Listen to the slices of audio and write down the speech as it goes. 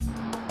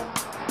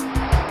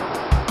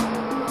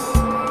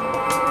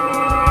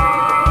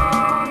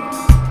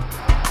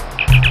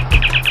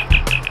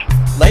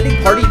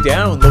party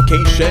down,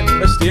 location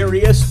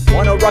mysterious.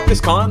 Wanna rock this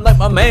con like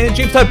my man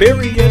James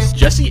Tiberius.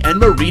 Jesse and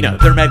Marina,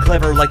 they're mad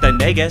clever like the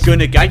Negus.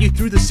 Gonna guide you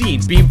through the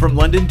scenes, beam from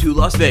London to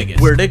Las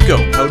Vegas. Where to go,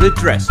 how to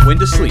dress, when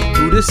to sleep,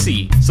 who to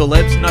see.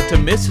 Celebs not to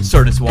miss,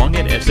 Sardis Wong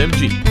and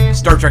SMG.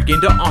 Star Trek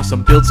into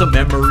awesome, build some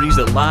memories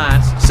that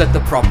last. Set the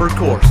proper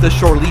course, the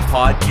Shore Leave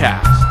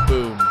Podcast.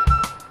 Boom.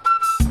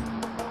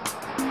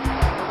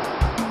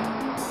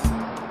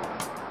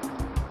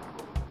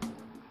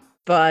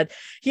 But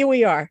here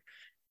we are.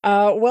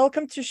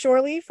 Welcome to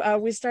Shore Leave.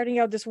 We're starting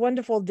out this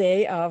wonderful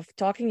day of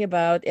talking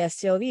about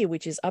STLV,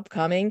 which is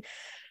upcoming.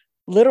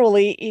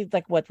 Literally,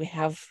 like what we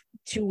have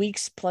 2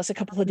 weeks plus a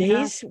couple of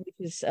days, which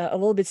is a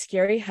little bit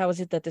scary. How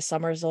is it that the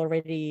summer is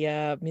already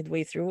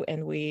midway through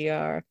and we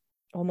are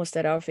almost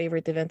at our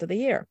favorite event of the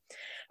year?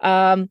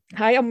 Hi,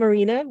 I'm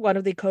Marina, one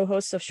of the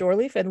co-hosts of Shore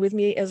Leave, and with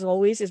me, as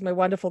always, is my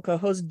wonderful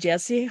co-host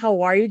Jesse.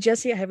 How are you,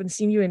 Jesse? I haven't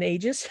seen you in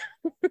ages.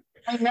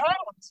 I know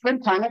it's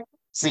been kind of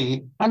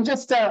see. I'm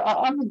just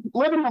I'm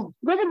living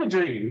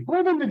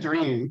the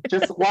dream,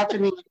 just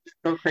watching me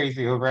go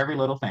crazy over every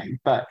little thing.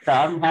 But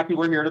I'm happy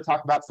we're here to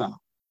talk about some.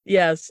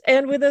 Yes,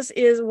 and with us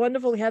is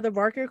wonderful Heather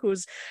Barker,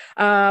 who's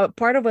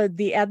part of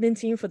the admin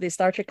team for the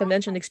Star Trek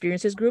Convention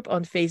Experiences group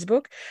on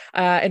Facebook,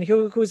 and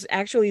who's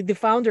actually the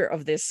founder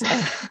of this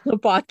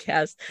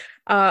podcast.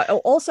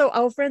 Also,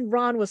 our friend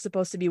Ron was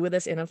supposed to be with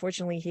us, and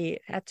unfortunately, he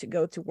had to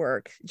go to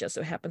work. Just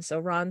so happened. So,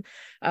 Ron,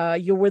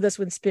 you're with us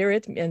with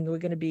spirit, and we're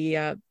going to be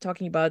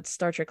talking about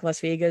Star Trek Las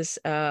Vegas,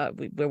 where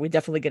we're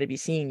definitely going to be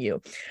seeing you.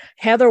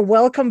 Heather,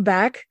 welcome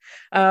back.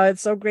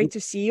 It's so great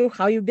to see you.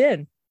 How you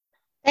been?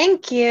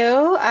 Thank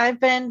you. I've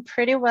been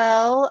pretty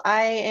well.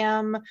 I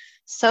am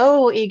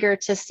so eager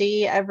to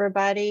see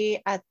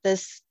everybody at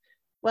this,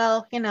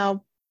 well,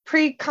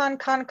 pre-con.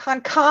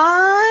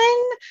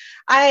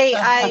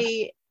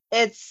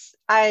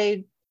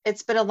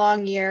 It's been a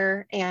long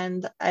year,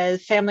 and a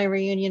family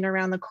reunion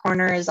around the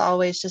corner is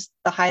always just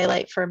the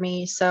highlight for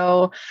me.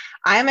 So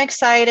I'm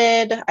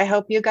excited. I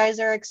hope you guys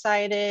are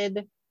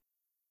excited.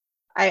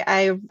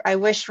 I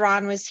wish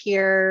Ron was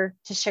here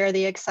to share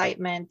the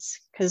excitement,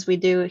 because we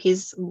do.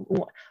 He's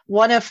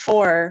one of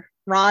four.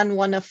 Ron,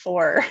 one of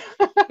four.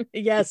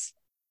 Yes.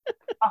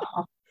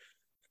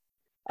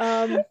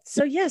 So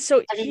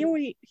here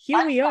we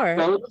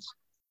are.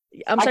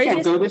 I'm sorry. I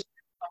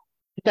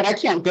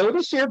can't go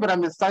this year, but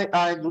I'm excited.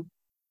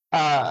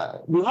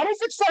 Not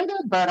as excited,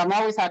 but I'm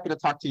always happy to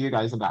talk to you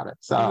guys about it.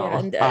 So, yeah,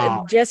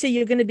 and Jesse,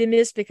 you're going to be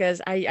missed,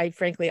 because I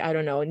frankly, I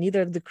don't know,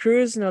 neither the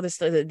cruise nor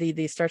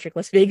the Star Trek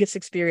Las Vegas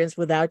experience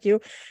without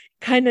you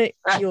kind of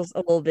feels a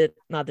little bit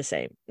not the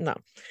same. No,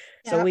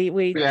 yeah. So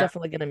we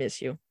definitely going to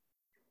miss you.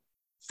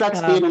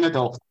 Sucks being an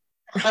adult.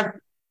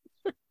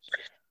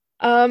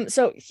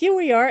 So here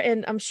we are,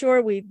 and I'm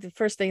sure the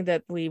first thing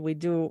that we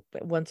do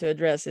want to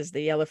address is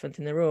the elephant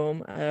in the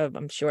room.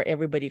 I'm sure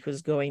everybody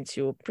who's going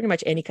to pretty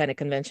much any kind of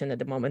convention at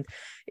the moment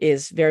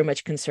is very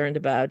much concerned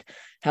about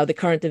how the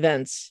current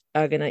events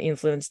are going to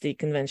influence the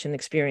convention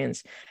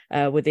experience,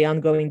 with the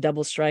ongoing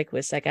double strike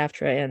with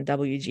SAG-AFTRA and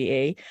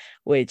WGA,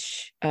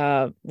 which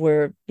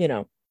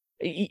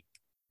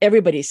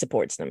everybody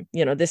supports them.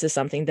 This is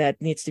something that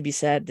needs to be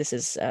said. This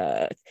is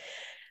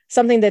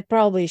something that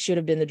probably should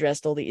have been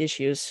addressed, all the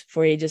issues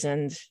for ages,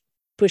 and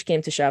push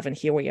came to shove, and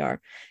here we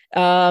are.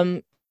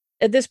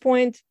 At this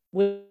point,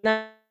 we're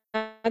not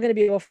going to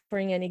be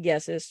offering any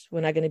guesses.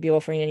 We're not going to be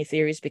offering any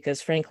theories,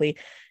 because frankly,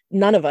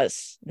 none of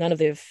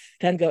the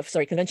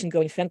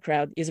convention-going fan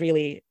crowd is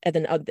really at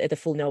the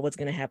full know what's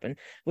going to happen.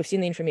 We've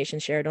seen the information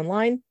shared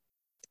online.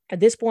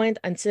 At this point,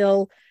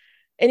 until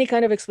any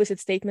kind of explicit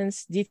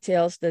statements,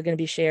 details, they're going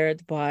to be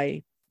shared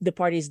by the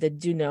parties that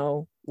do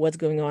know what's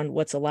going on,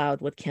 what's allowed,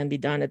 what can be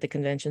done at the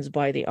conventions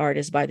by the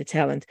artists, by the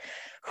talent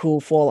who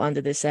fall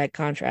under the SAG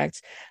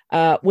contracts.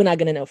 We're not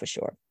going to know for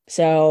sure.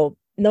 So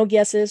no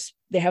guesses.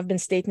 There have been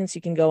statements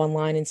you can go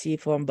online and see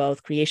from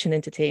both Creation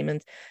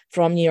Entertainment,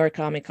 from New York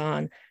Comic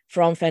Con,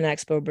 from Fan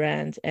Expo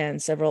Brand,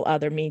 and several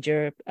other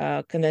major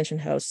convention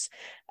hosts.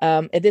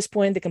 At this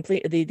point,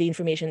 the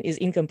information is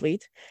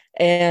incomplete,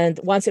 and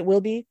once it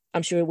will be,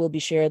 I'm sure it will be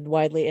shared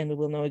widely, and we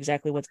will know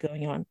exactly what's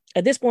going on.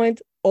 At this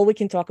point, all we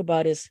can talk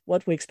about is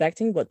what we're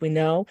expecting, what we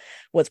know,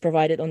 what's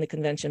provided on the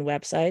convention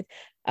website,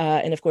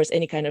 and of course,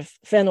 any kind of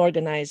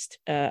fan-organized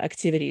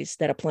activities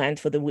that are planned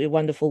for the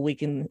wonderful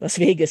week in Las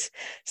Vegas.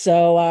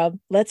 So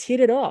let's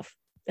hit it off.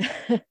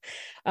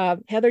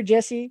 Heather,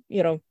 Jesse,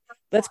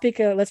 let's pick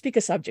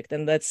a subject,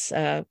 and let's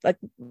get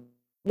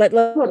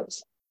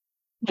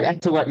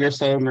to what you're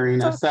saying,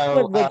 Marina.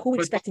 So who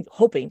expecting,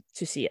 hoping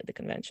to see at the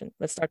convention?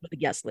 Let's start with the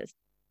guest list.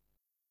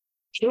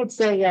 I would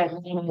say, I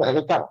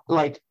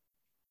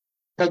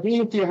agree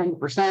with you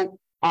 100%.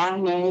 I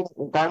know,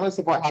 regardless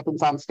of what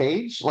happens on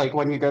stage, like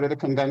when you go to the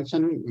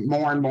convention,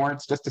 more and more,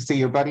 it's just to see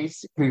your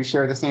buddies who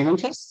share the same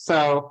interests.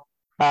 So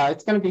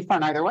it's going to be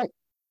fun either way.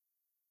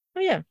 Oh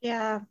yeah.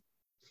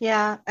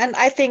 Yeah. And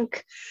I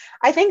think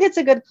it's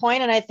a good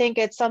point, and I think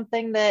it's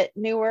something that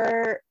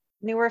newer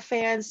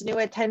fans, new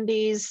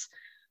attendees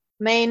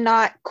may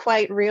not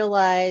quite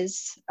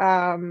realize.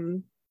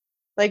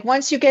 Like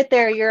once you get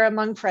there, you're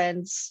among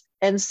friends.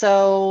 And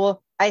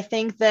so I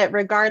think that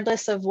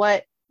regardless of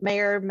what may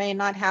or may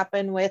not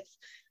happen with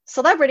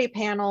celebrity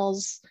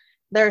panels,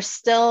 there's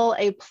still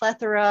a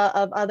plethora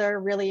of other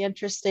really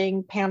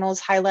interesting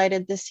panels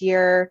highlighted this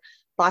year.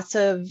 Lots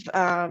of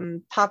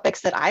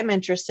topics that I'm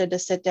interested to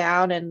sit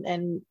down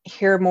and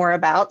hear more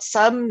about.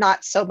 Some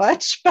not so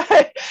much,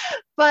 but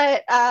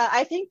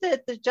I think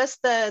that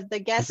just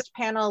the guest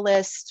panel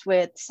list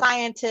with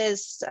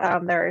scientists,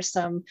 there are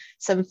some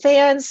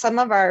fans, some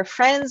of our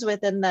friends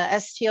within the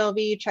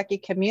STLV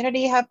Trekkie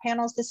community have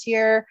panels this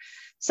year.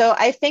 So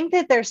I think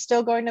that there's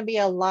still going to be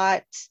a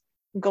lot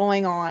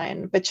going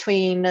on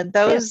between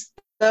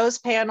those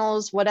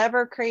panels,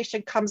 whatever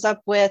creation comes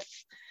up with.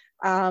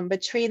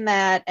 Between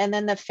that and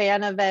then the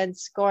fan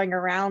events going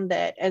around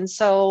it. And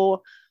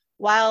so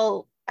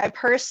while I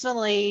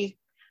personally,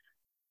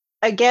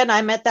 again,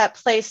 I'm at that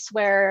place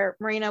where,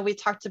 Marina, we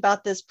talked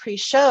about this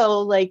pre-show,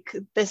 like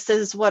this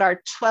is what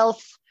our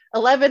 12th,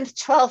 11th,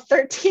 12th,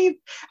 13th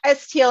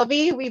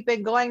STLV. We've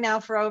been going now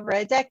for over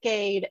a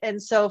decade.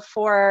 And so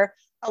for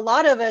a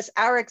lot of us,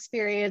 our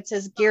experience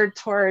is geared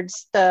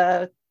towards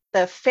the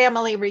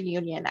family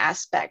reunion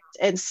aspect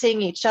and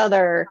seeing each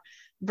other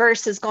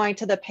versus going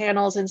to the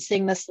panels and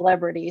seeing the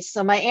celebrities.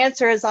 So my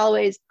answer is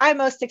always, I'm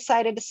most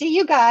excited to see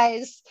you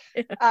guys.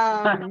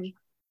 And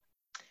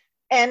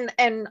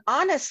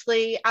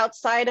honestly,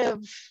 outside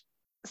of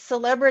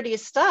celebrity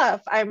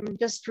stuff, I'm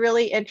just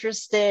really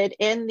interested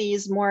in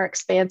these more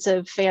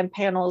expansive fan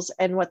panels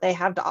and what they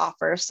have to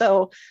offer.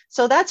 So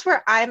that's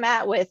where I'm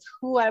at with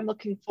who I'm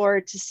looking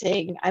forward to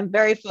seeing. I'm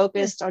very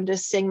focused on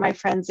just seeing my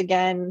friends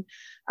again,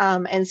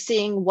 and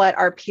seeing what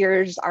our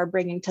peers are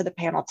bringing to the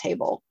panel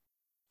table.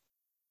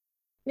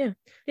 Yeah,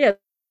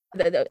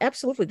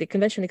 absolutely. The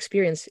convention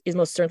experience is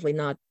most certainly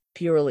not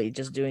purely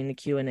just doing the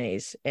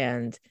Q&As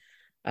and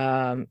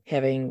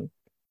having,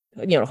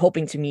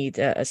 hoping to meet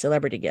a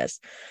celebrity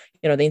guest.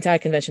 The entire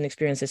convention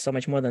experience is so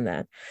much more than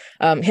that.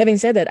 Having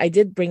said that, I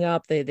did bring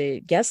up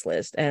the guest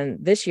list,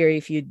 and this year,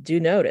 if you do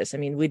notice, I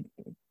mean,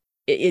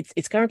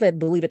 it's currently, I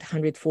believe, at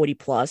 140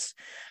 plus.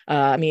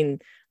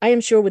 I am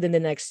sure within the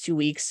next 2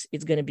 weeks,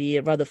 it's going to be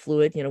rather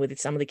fluid, with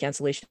some of the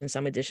cancellations and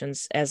some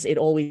additions, as it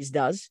always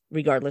does,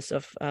 regardless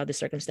of the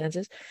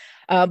circumstances.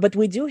 But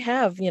we do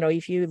have,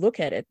 if you look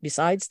at it,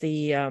 besides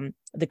the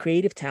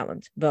creative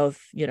talent,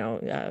 both,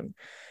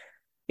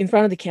 in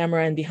front of the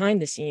camera and behind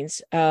the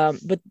scenes.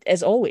 But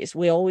as always,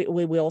 we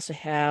also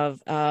have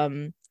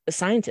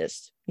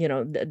scientists,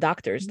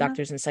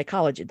 doctors in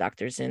psychology,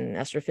 doctors in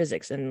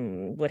astrophysics,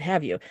 and what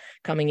have you,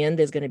 coming in.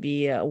 There's going to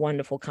be a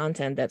wonderful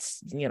content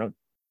that's,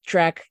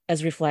 track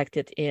as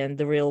reflected in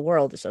the real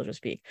world, so to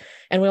speak.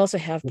 And we also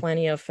have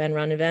plenty of fan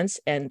run events,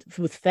 and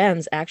with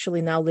fans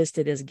actually now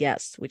listed as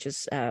guests, which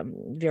is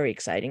very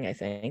exciting. I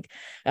think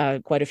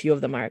quite a few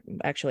of them are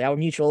actually our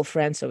mutual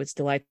friends, so it's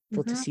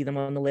delightful to see them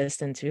on the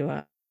list, and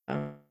to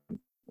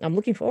I'm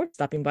looking forward to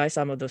stopping by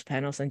some of those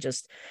panels and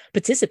just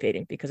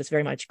participating, because it's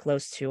very much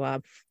close to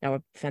our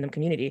fandom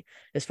community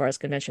as far as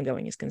convention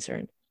going is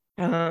concerned.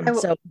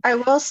 I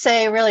will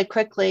say really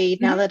quickly,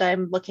 now that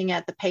I'm looking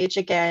at the page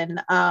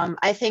again,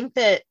 I think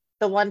that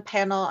the one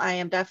panel I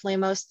am definitely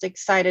most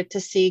excited to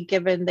see,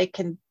 given they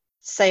can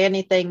say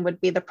anything,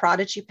 would be the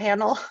Prodigy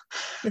panel.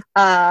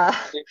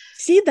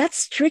 See,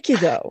 that's tricky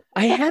though.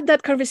 I had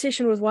that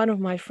conversation with one of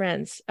my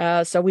friends.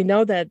 So we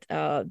know that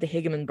the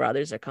Higeman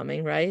brothers are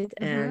coming, right?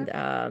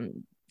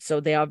 And so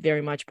they are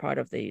very much part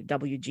of the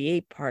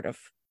WGA part of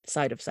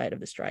side of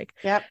the strike.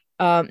 Yep.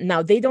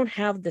 Now they don't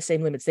have the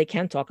same limits. They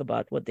can talk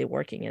about what they're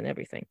working and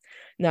everything.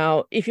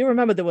 Now, if you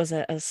remember, there was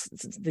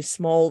this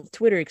small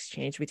Twitter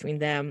exchange between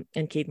them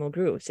and Kate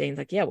Mulgrew saying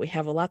like, yeah, we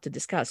have a lot to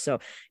discuss. So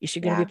is she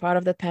going to be part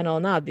of that panel or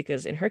not?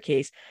 Because in her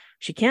case,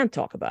 she can't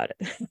talk about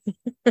it.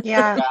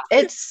 Yeah,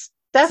 it's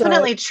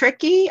definitely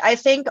tricky. I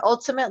think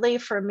ultimately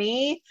for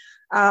me,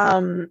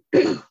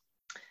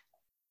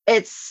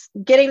 it's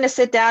getting to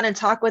sit down and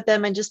talk with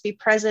them and just be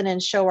present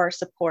and show our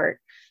support.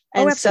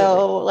 And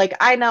so, like,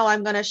 I know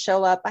I'm going to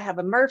show up. I have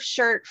a Murph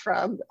shirt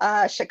from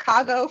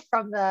Chicago,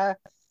 from the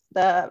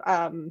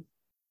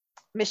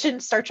mission,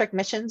 Star Trek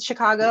Missions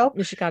Chicago.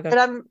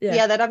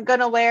 That I'm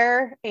going to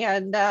wear.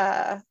 And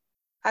I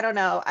don't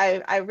know.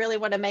 I really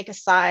want to make a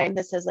sign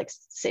that says like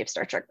Save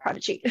Star Trek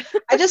Prodigy.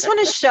 I just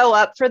want to show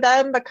up for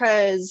them,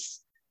 because,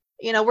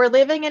 we're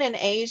living in an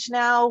age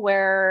now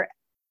where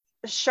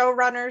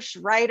showrunners,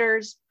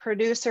 writers,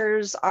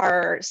 producers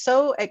are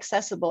so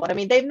accessible. I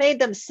mean, they've made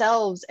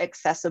themselves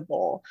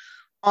accessible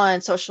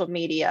on social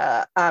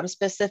media,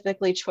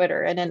 specifically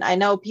Twitter. And then I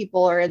know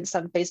people are in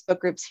some Facebook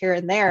groups here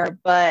and there,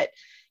 but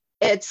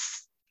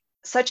it's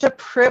such a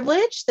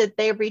privilege that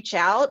they reach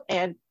out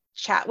and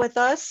chat with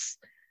us,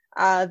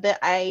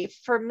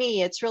 for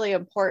me, it's really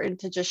important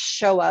to just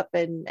show up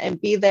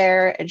and be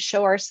there and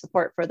show our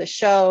support for the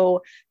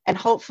show. And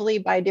hopefully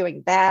by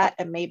doing that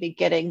and maybe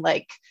getting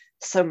like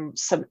some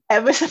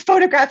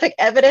photographic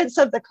evidence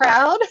of the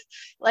crowd,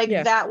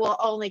 that will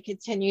only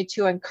continue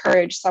to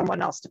encourage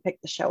someone else to pick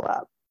the show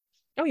up.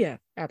 Oh yeah,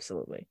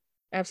 absolutely.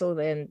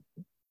 And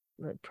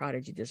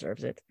Prodigy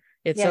deserves it.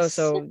 It's Yes.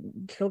 so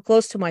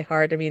close to my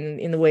heart. I mean,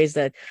 in the ways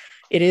that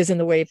it is in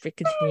the way for I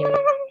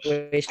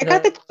continuation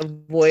got the of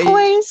Voyager,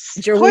 toys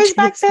which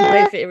back is my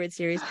there. favorite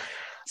series.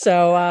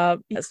 So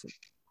yes,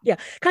 yeah,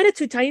 kind of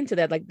to tie into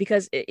that, like,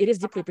 because it is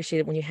deeply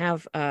appreciated when you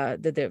have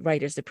the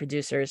writers, the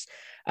producers,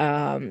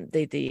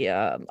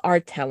 the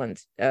art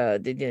talent,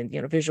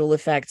 the visual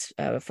effects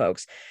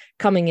folks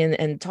coming in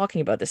and talking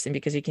about this thing,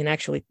 because you can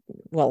actually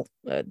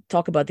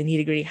talk about the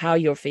nitty gritty, how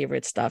your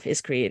favorite stuff is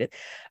created.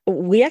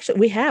 We have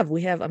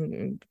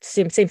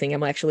same thing.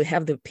 I'm actually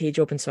have the page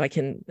open so I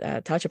can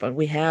touch upon.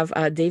 We have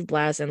Dave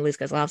Blass and Liz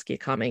Kozlowski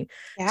coming to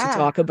Yeah.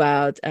 talk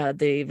about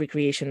the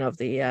recreation of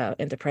the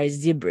Enterprise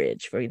D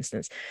bridge, for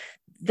instance.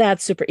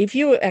 That's super. If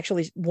you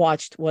actually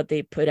watched what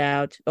they put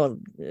out, or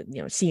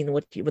seen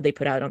what they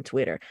put out on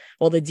Twitter,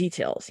 all the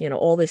details,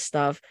 all this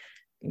stuff,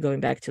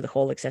 going back to the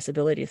whole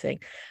accessibility thing,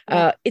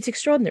 it's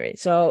extraordinary.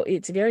 So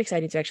it's very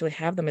exciting to actually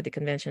have them at the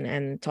convention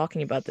and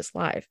talking about this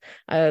live.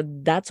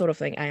 That sort of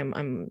thing, I'm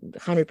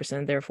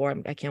 100% there for.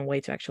 I can't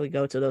wait to actually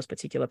go to those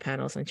particular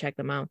panels and check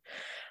them out.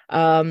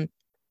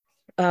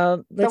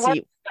 Let's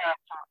see.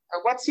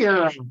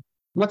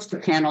 What's the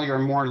panel you're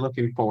more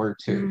looking forward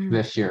to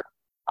this year?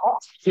 I'll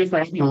see if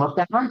I can look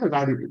at one because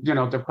I'm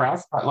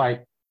depressed, but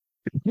like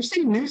you're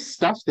seeing new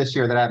stuff this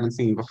year that I haven't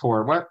seen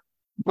before.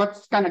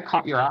 What's kind of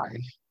caught your eye?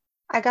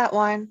 I got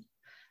one.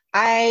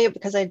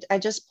 Because I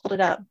just pulled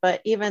it up, but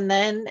even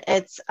then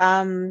it's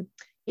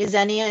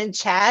Yesenia and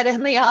Chad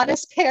and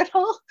Liana's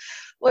panel,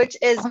 which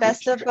is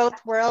Best of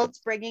Both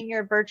Worlds, bringing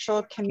your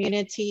virtual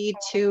community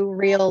to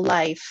real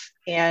life.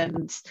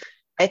 And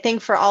I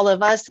think for all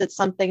of us, it's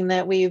something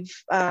that we've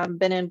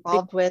been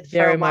involved with for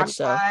Very a long much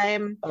so.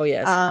 time. Oh,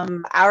 yes.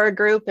 Our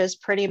group is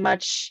pretty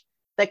much,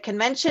 the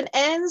convention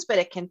ends, but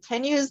it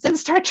continues in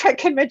Star Trek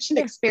convention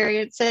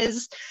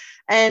experiences.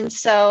 And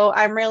so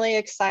I'm really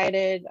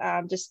excited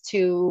just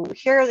to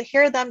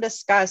hear them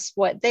discuss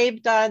what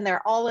they've done.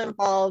 They're all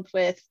involved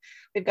with,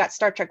 we've got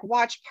Star Trek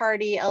Watch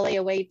Party,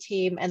 LAOA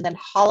team, and then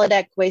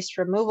Holodeck Waste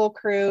Removal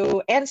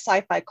Crew and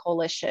Sci-Fi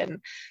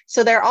Coalition.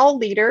 So they're all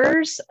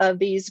leaders of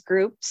these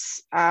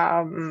groups.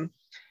 And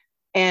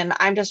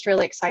I'm just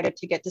really excited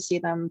to get to see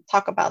them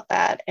talk about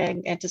that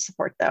and to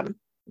support them.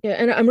 Yeah,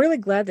 and I'm really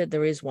glad that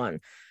there is one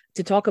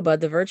to talk about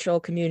the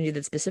virtual community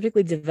that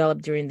specifically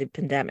developed during the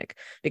pandemic,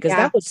 because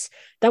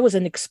that was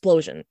an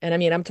explosion. And I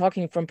mean, I'm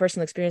talking from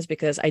personal experience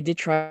because I did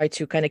try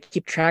to kind of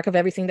keep track of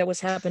everything that was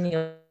happening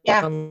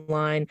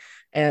online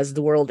as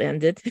the world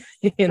ended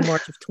in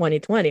March of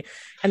 2020.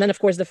 And then, of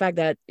course, the fact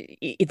that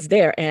it's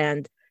there,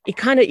 and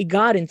it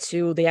got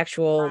into the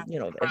actual,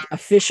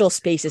 official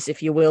spaces,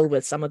 if you will,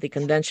 with some of the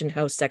convention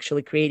hosts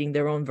actually creating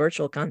their own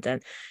virtual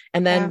content.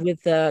 And then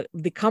with the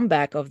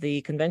comeback of the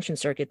convention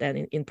circuit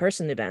and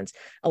in-person events,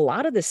 a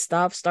lot of this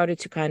stuff started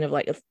to kind of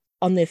like,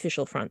 on the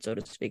official front, so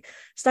to speak,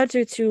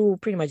 started to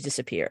pretty much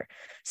disappear.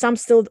 Some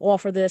still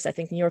offer this. I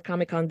think New York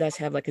Comic Con does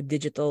have like a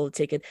digital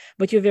ticket,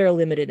 but you're very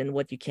limited in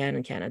what you can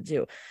and cannot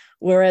do.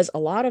 Whereas a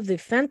lot of the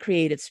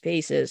fan-created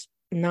spaces,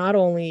 not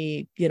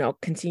only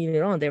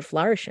continuing on, they're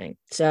flourishing.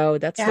 So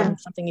that's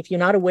something, if you're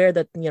not aware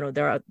that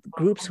there are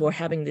groups who are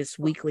having this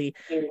weekly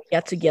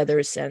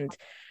get-togethers and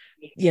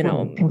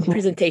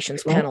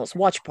presentations, panels,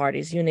 watch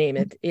parties, you name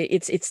it,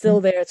 it's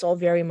still there. It's all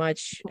very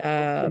much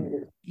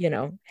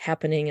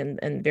happening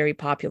and very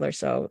popular.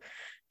 So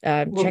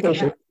check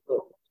it out.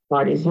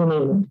 Parties,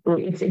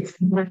 it's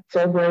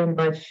so very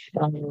much.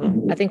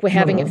 I think we're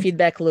having a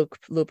feedback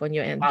loop on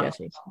your end,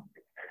 Jesse.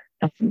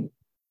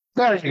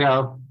 There you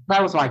go.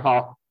 That was my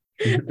fault.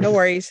 No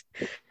worries.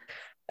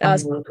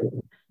 So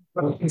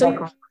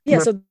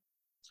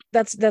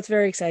that's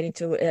very exciting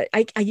too.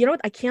 I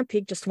I can't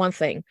pick just one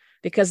thing,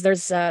 because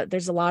there's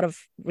a lot of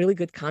really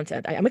good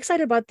content. I'm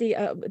excited about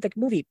the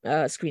movie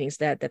screenings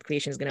that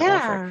Creation is going to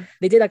offer.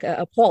 They did like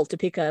a poll to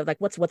pick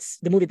what's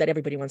the movie that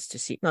everybody wants to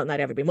see. No, not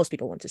everybody, most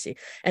people want to see.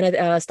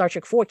 And Star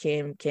Trek 4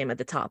 came at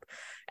the top.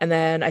 And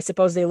then I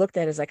suppose they looked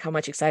at it as like how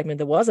much excitement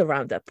there was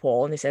around that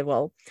poll, and they said,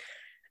 well,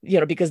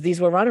 because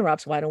these were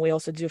runner-ups, why don't we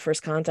also do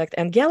First Contact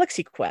and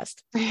Galaxy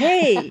Quest?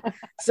 Hey,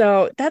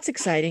 so that's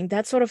exciting.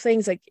 That sort of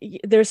things, like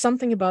there's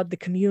something about the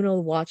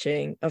communal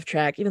watching of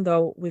Trek, even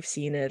though we've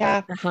seen it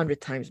 100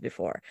 times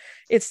before,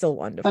 it's still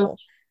wonderful.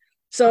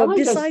 So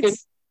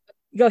besides,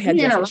 go ahead,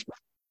 Jesse.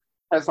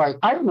 It's like,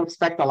 I didn't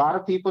expect a lot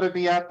of people to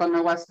be up on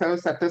the West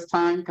Coast at this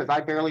time, because I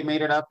barely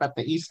made it up at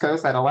the East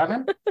Coast at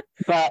 11.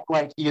 But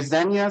like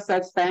Yesenia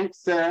says,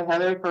 thanks to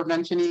Heather for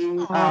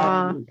mentioning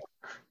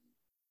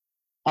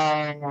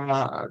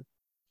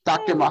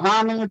Dr.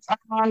 Muhammad's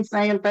on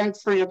saying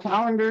thanks for your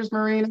calendars,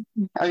 Marina.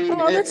 I mean,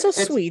 that's so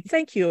sweet.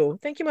 Thank you,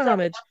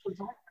 Muhammad.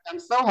 I'm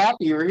so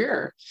happy you're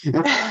here.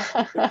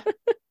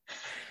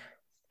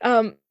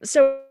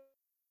 So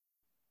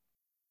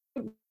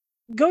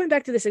going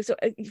back to this, so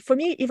for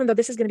me, even though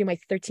this is going to be my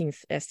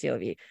 13th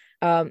STLV,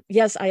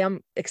 yes, I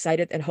am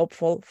excited and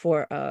hopeful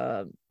for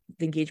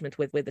the engagement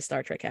with the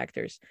Star Trek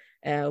actors.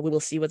 We will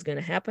see what's going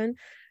to happen.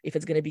 If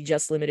it's going to be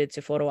just limited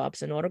to photo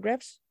ops and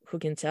autographs, who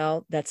can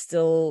tell? That's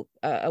still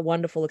a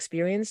wonderful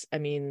experience. I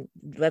mean,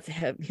 let's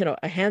have,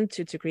 a hand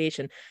to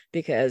creation,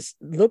 because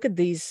look at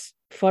these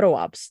photo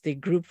ops, the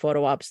group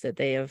photo ops that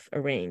they have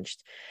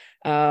arranged.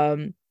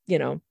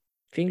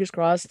 Fingers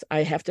crossed.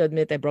 I have to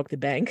admit I broke the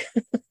bank.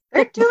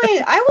 They're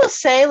doing, I will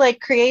say,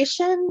 like,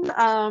 creation,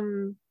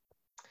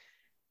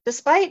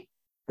 despite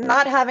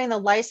not having the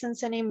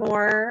license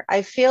anymore,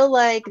 I feel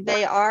like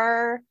they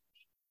are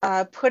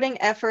putting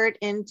effort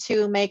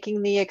into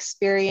making the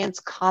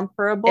experience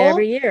comparable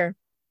every year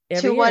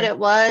to what it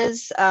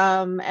was.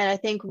 And I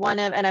think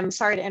and I'm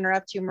sorry to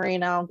interrupt you,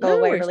 Marina, I'll go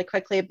away really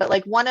quickly, but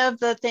like one of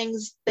the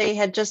things they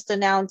had just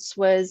announced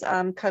was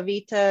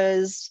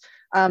Kavita's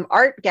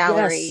art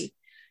gallery. Yes.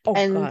 Oh,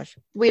 and gosh.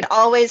 We'd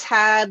always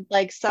had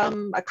like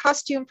a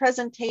costume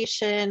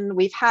presentation.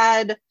 We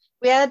had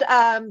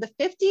the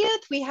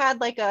 50th, we had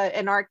like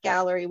an art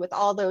gallery with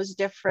all those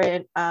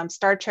different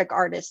Star Trek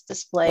artists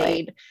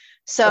displayed.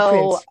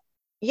 So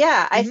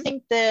yeah, I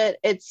think that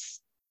it's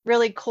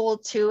really cool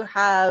to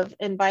have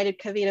invited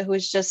Kavita, who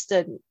is just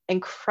an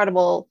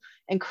incredible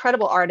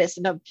artist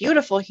and a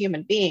beautiful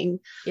human being,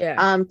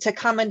 to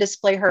come and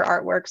display her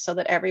artwework so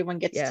that everyone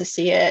gets to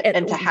see it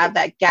and to have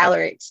that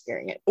gallery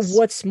experience.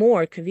 What's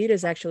more, Kavita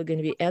is actually going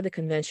to be at the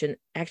convention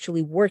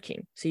actually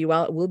working. So you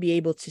will be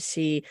able to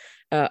see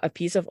a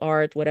piece of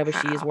art, whatever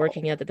she is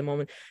working at the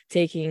moment,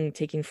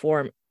 taking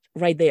form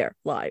right there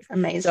live.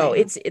 Amazing. So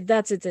it's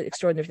an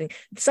extraordinary thing.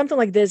 Something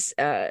like this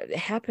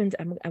happened,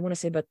 I want to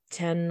say about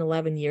 10,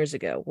 11 years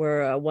ago,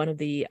 where one of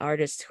the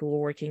artists who were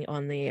working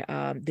on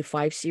the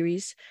 5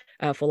 series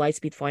for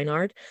Lightspeed Fine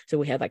Art. So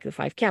we had like the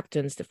 5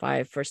 captains, the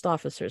 5 first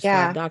officers,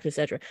 5 doctors,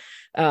 etc.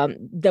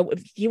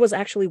 That he was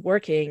actually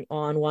working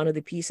on one of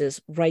the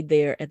pieces right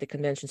there at the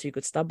convention. So you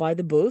could stop by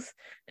the booth,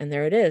 and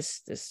there it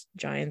is, this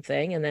giant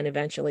thing. And then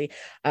eventually,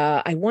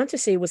 I want to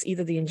say it was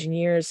either the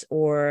engineers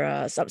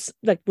or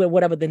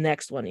whatever the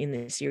next one in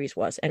the series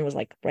was, and it was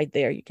like right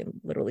there. You can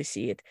literally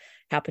see it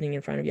happening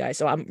in front of your eyes.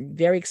 So I'm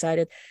very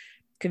excited.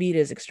 Kavita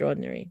is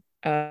extraordinary.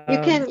 You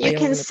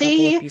can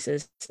see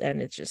pieces,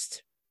 and it's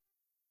just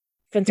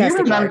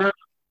fantastic.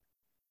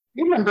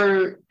 You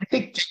remember, I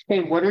think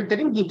Jay Woodard,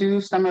 didn't he do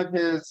some of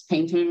his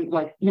painting,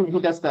 like, he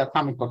does the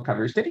comic book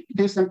covers? Did he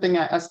do something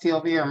at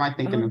STLV, or am I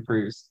thinking of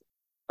Cruise?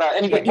 But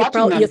anyway,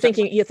 you're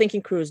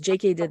thinking Cruise.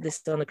 JK did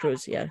this on the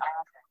Cruise, yeah.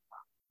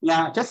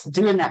 Yeah, just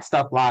doing that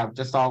stuff live,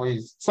 just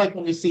always, it's like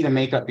when you see the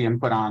makeup being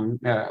put on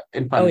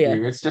in front of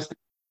you. It's just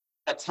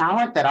a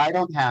talent that I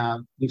don't have.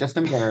 I'm just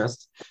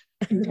embarrassed.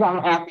 I'm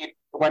happy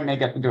when they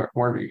get to do it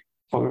for me.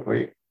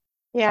 Totally.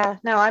 Yeah,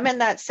 no, I'm in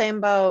that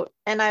same boat.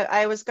 And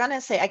I was going to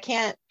say,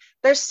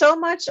 there's so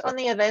much on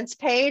the events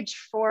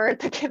page for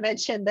the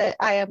convention that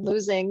I am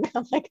losing.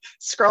 I'm like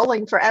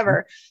scrolling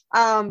forever.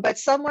 But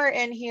somewhere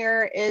in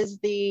here is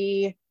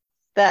the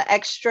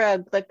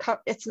extra,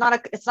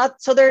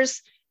 so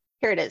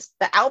here it is,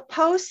 the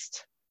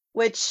Outpost,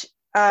 which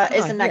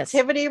is an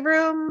activity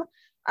room.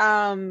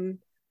 And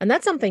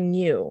that's something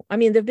new. I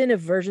mean, there've been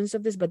versions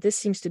of this, but this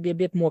seems to be a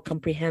bit more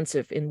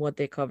comprehensive in what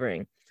they're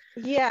covering.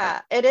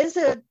 Yeah, it is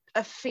a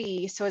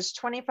fee, so it's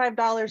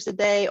 $25 a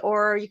day,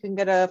 or you can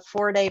get a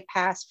 4-day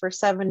pass for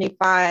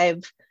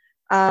 $75.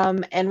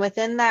 And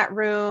within that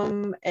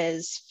room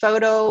is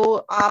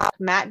photo op,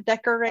 mat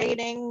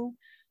decorating,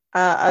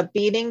 a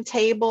beading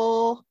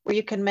table where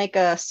you can make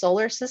a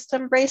solar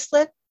system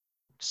bracelet,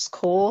 which is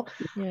cool.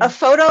 A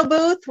photo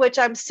booth, which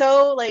I'm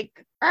so like,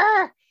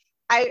 I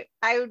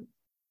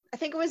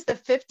think it was the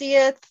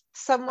 50th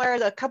somewhere,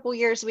 a couple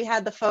years we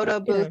had the photo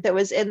booth that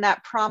was in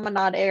that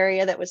promenade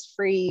area that was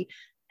free.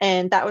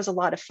 And that was a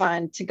lot of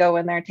fun to go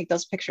in there and take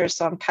those pictures.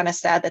 So I'm kind of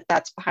sad that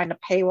that's behind a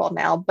paywall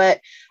now.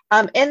 But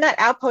in that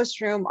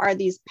Outpost room are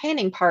these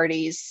painting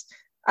parties,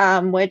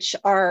 which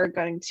are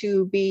going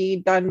to be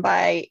done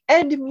by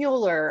Ed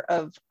Mueller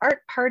of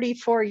Art Party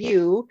for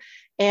You.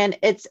 And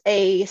it's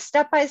a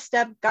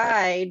step-by-step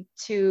guide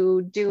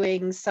to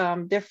doing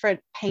some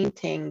different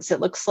paintings. It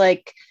looks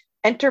like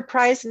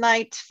Enterprise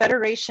Night,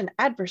 Federation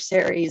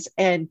Adversaries,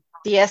 and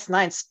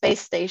DS9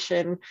 Space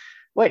Station,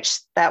 which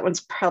that one's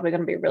probably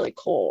going to be really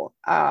cool.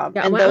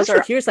 And those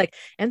are curious, like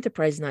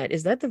Enterprise Night,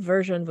 is that the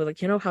version where,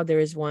 like, how there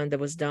is one that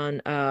was done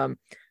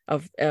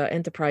of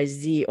Enterprise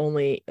Z,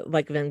 only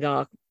like Van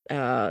Gogh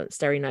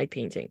Starry Night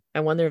painting? I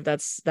wonder if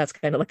that's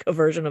kind of like a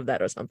version of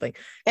that or something.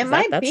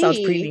 That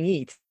sounds pretty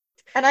neat.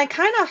 And I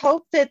kind of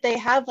hope that they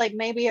have like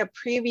maybe a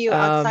preview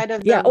outside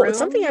of the room. It's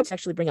something I would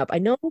actually bring up. I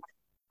know.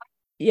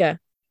 Yeah,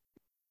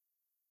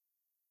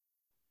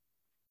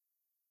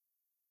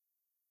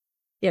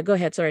 go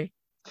ahead. Sorry.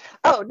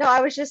 Oh, no,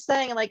 I was just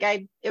saying, like,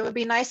 it would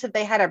be nice if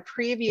they had a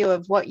preview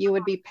of what you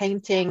would be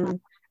painting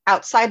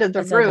outside of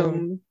the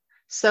room,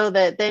 so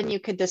that then you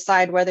could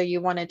decide whether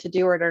you wanted to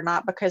do it or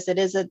not, because it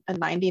is a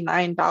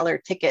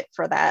 $99 ticket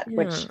for that,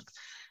 which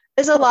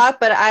is a lot,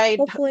 but I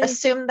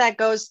assume that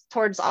goes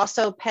towards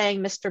also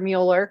paying Mr.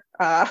 Mueller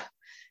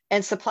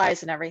and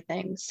supplies and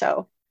everything.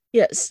 So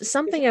yes,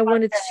 something I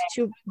wanted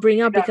to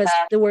bring up, because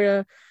there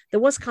there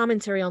was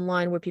commentary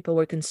online where people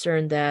were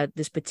concerned that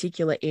this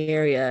particular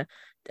area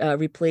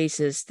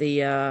replaces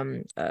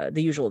the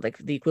usual, like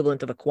the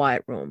equivalent of a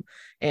quiet room.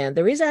 And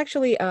there is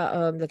actually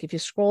like if you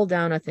scroll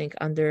down, I think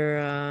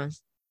under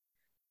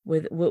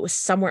with what was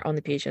somewhere on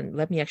the page, and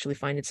let me actually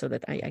find it so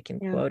that I can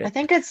quote I it.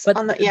 think it's But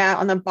on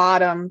the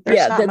bottom.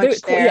 There's not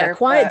much there.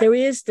 Quiet. But...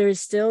 There is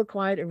still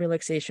quiet and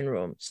relaxation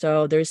room.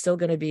 So there is still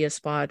going to be a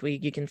spot where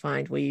you can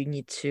find where you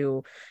need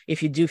to,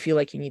 if you do feel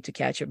like you need to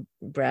catch a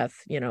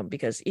breath,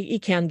 because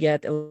it can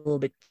get a little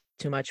bit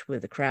too much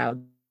with the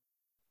crowd.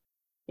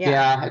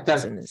 Yeah, it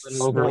does. And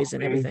noise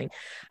and everything.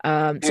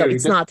 So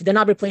they're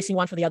not replacing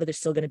one for the other. There's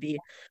still going to be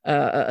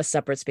a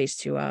separate space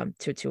to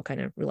kind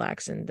of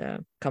relax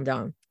and calm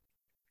down.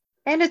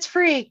 And it's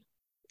free.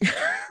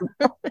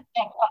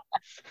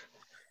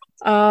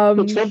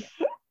 Table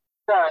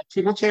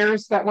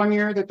chairs that one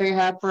year that they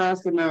had for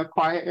us in the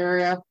quiet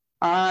area.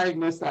 I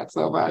miss that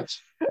so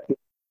much.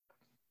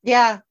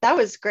 Yeah, that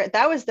was great.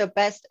 That was the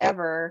best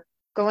ever.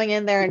 Going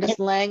in there and just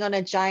laying on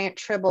a giant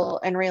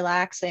tribble and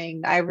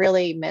relaxing. I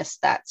really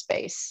missed that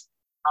space.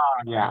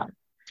 Oh yeah.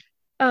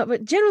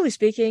 But generally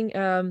speaking,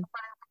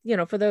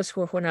 for those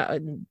who are not,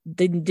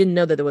 didn't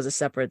know that there was a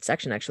separate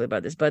section actually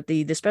about this, but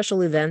the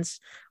special events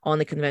on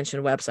the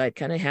convention website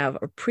kind of have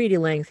a pretty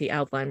lengthy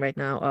outline right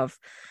now of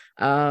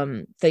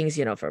things,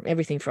 from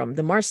everything from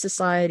the Mars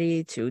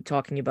Society to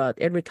talking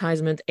about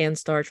advertisement and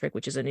Star Trek,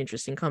 which is an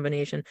interesting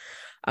combination,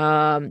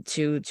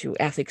 to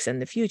ethics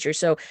and the future.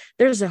 So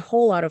there's a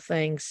whole lot of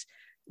things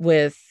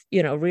with,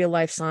 real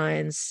life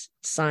science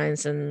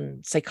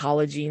and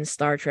psychology and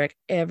Star Trek,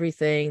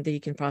 everything that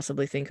you can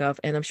possibly think of.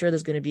 And I'm sure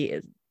there's going to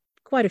be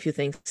quite a few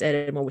things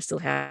added more. We still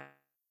have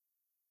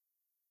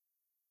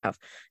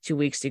 2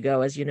 weeks to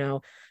go, as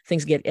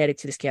things get added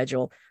to the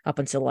schedule up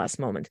until the last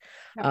moment.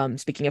 Yep.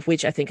 Speaking of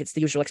which, I think it's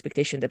the usual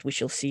expectation that we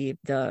shall see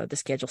the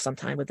schedule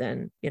sometime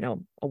within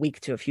a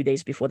week to a few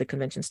days before the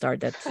convention start.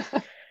 That's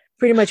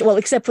pretty much, well,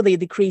 except for the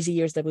crazy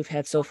years that we've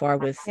had so far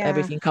with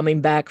everything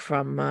coming back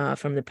from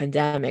the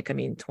pandemic. I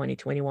mean,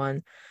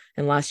 2021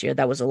 and last year,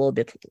 that was a little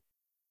bit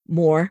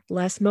more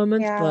last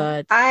moment.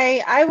 But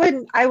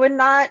I would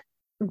not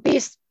be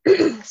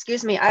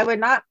excuse me, I would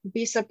not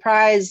be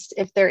surprised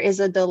if there is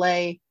a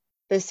delay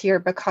this year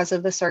because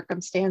of the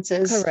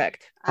circumstances.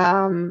 Correct.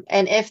 And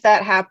if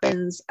that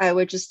happens, I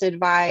would just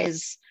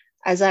advise,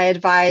 as I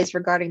advise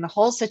regarding the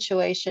whole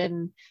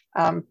situation,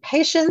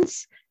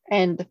 patience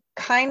and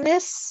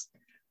kindness.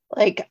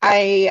 Like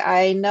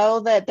I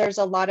know that there's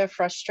a lot of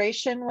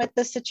frustration with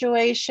the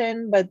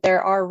situation, but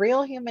there are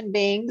real human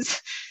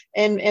beings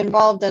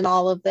involved in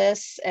all of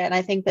this. And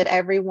I think that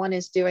everyone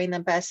is doing the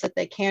best that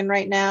they can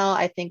right now.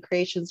 I think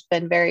creation's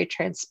been very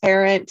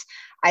transparent.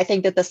 I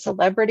think that the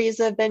celebrities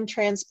have been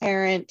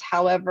transparent.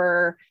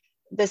 However,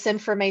 this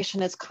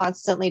information is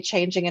constantly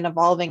changing and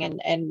evolving,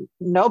 and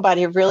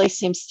nobody really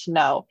seems to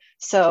know.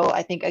 So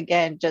I think,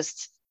 again,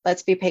 just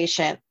let's be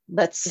patient.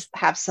 Let's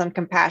have some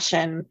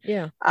compassion,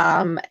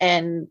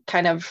 and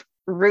kind of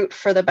root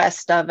for the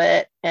best of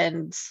it,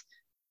 and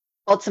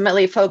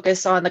ultimately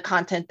focus on the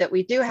content that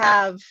we do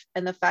have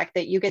and the fact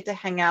that you get to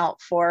hang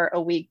out for a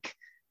week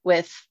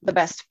with the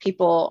best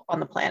people on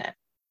the planet.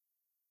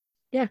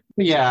 Yeah,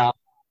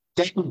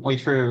 definitely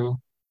true.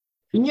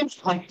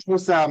 Like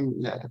there's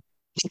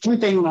one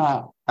thing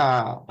that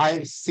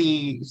I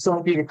see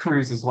so being a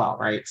cruise as well,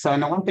 right? So,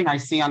 and the one thing I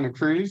see on the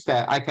cruise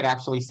that I could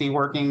actually see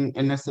working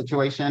in this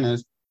situation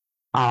is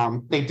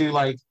they do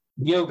like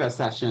yoga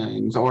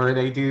sessions, or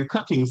they do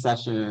cooking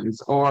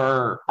sessions,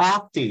 or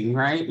acting,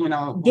 right?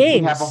 Games.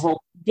 We have a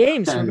whole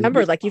games.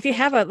 Remember, like if you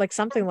have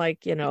something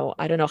like, I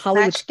don't know,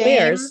 Hollywood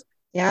Squares.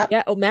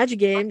 Yeah. Oh, magic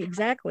game.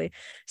 Exactly.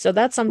 So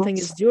that's something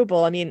is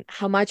doable. I mean,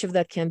 how much of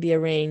that can be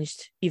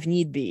arranged if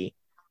need be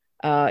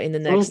in the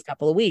next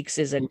couple of weeks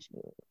is a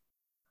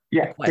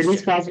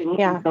question.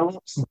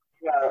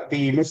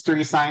 The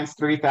Mystery Science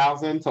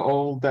 3000 to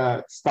old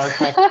Star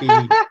Trek.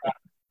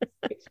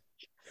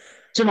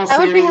 That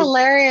would be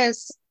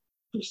hilarious.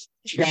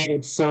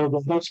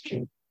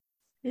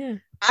 Yeah,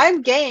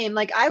 I'm game.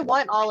 Like I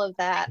want all of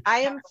that.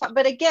 I am,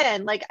 but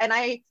again, like, and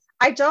I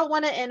don't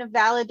want to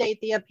invalidate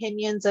the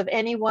opinions of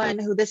anyone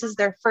who this is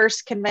their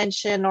first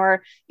convention,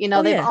 or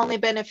they've only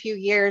been a few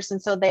years,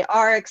 and so they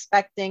are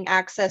expecting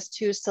access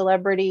to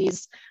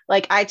celebrities.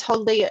 Like I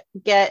totally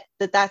get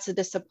that that's a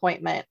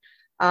disappointment.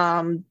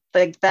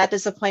 Like that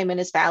disappointment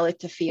is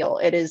valid to feel.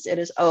 It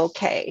is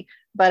okay.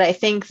 But I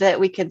think that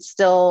we could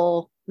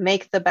still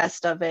make the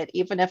best of it,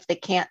 even if they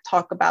can't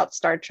talk about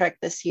Star Trek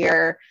this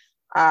year.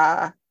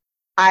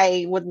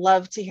 I would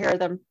love to hear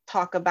them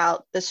talk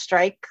about the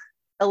strike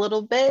a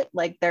little bit,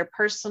 like their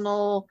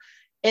personal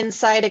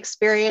inside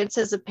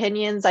experiences,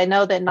 opinions. I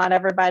know that not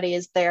everybody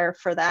is there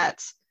for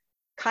that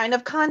kind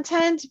of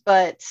content,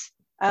 but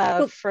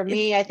for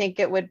me, I think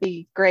it would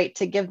be great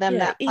to give them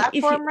that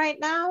platform right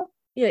now.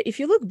 Yeah, if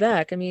you look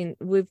back, I mean,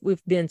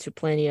 we've been to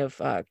plenty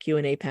of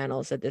Q&A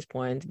panels at this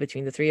point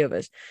between the three of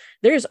us.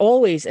 There's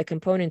always a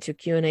component to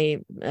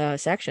Q&A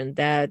section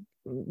that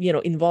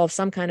involve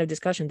some kind of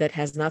discussion that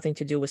has nothing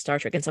to do with Star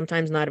Trek, and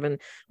sometimes not even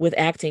with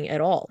acting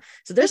at all.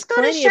 So there's Just go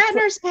to plenty of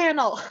Shatner's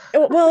panel.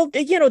 well,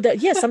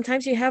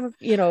 sometimes you have,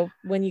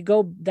 when you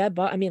go that,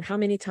 I mean, how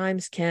many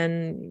times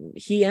can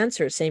he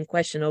answer same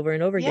question over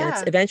and over again?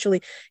 It's Yeah.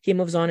 eventually he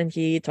moves on and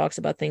he talks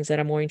about things that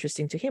are more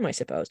interesting to him, I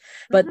suppose.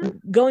 But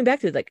going back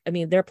to it, like, I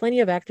mean, there are plenty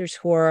of actors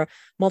who are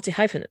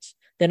multi-hyphenates.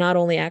 They're not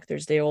only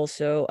actors, they're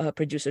also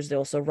producers, they're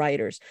also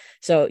writers.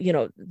 So,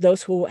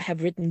 those who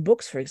have written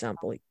books, for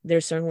example,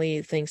 there's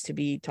certainly things to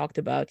be talked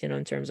about,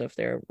 in terms of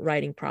their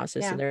writing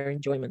process and their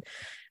enjoyment.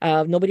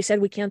 Nobody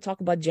said we can't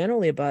talk about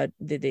generally about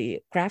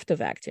the craft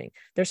of acting.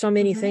 There's so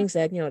many things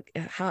that,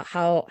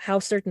 how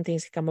certain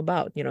things come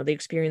about, the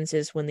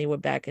experiences when they were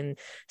back and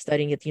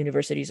studying at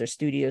universities or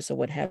studios or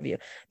what have you,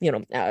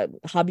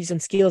 hobbies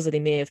and skills that they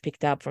may have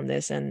picked up from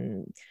this.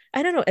 And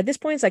I don't know, at this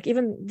point, it's like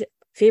even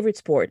favorite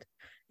sport.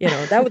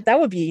 That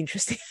would be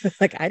interesting.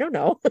 Like, I don't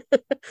know.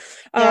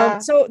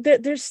 So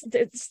there's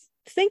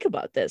think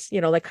about this,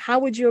 like, how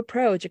would you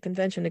approach a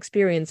convention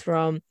experience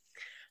from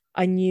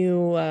a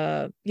new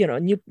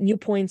new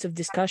points of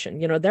discussion?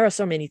 There are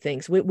so many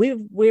things.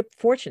 We're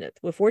fortunate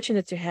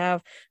to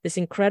have this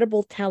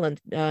incredible talent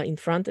in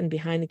front and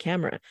behind the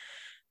camera,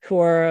 who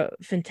are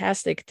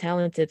fantastic,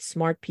 talented,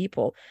 smart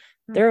people.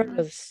 There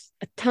are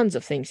tons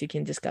of things you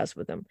can discuss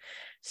with them,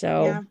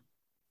 so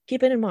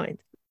keep it in mind.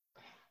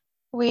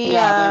 Certainly.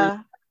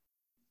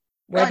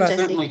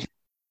 Jesse.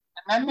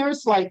 And then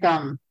there's like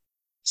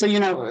so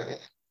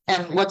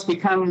and what's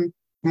become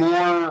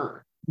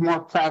more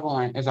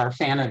prevalent is our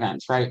fan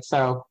events, right?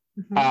 So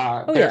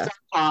there's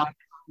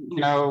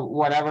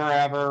whatever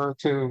ever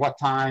to what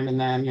time, and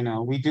then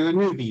we do a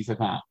newbies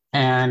event,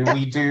 and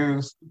we do,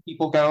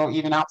 people go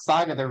even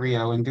outside of the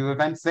Rio and do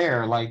events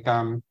there, like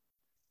the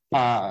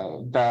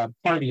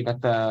party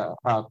that the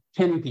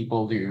pin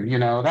people do,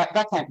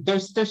 that kind.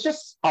 There's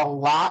just a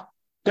lot.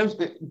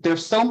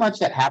 There's so much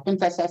that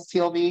happens at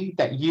STLV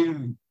that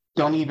you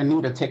don't even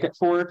need a ticket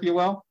for, if you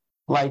will.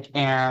 Like,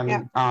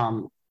 and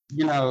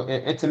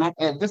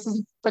this is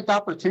a perfect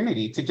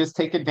opportunity to just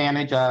take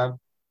advantage of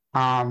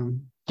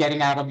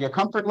getting out of your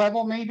comfort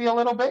level, maybe a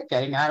little bit,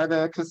 getting out of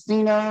the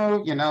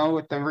casino,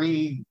 with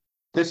the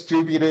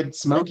redistributed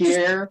smoky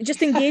air.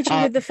 Just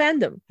engaging with the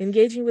fandom,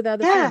 engaging with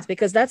other fans,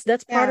 because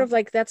that's part of,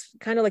 like, that's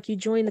kind of like you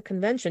join the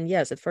convention.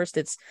 Yes, at first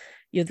it's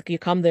you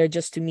come there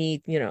just to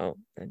meet,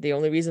 the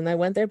only reason I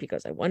went there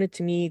because I wanted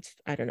to meet,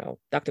 I don't know,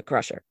 Dr.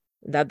 Crusher.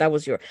 That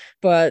was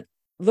but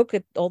look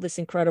at all this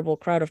incredible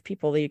crowd of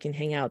people that you can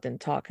hang out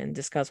and talk and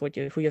discuss who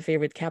your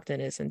favorite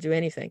captain is and do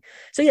anything.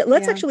 So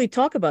let's actually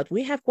talk about,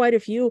 we have quite a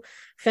few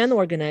fan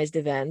organized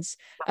events,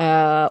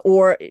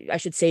 or I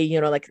should say,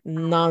 like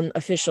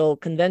non-official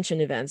convention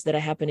events that are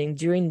happening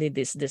during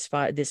this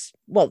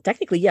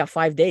technically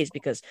 5 days,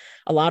 because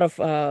a lot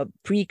of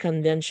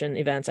pre-convention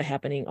events are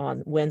happening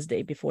on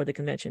Wednesday before the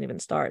convention even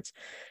starts.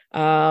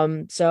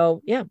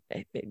 So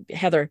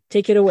Heather,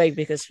 take it away,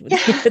 because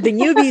the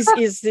newbies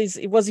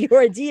it was your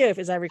idea,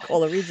 as I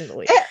recall,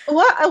 originally.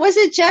 Was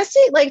it Jesse?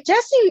 Like,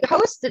 Jesse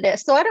hosted it,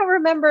 so I don't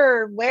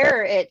remember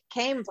where it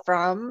came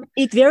from.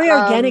 It very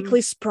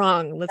organically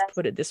sprung, let's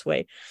put it this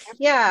way.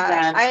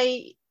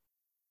 The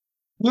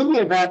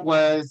event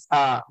was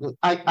I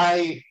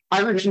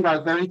remember I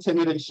was very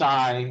timid and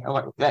shy.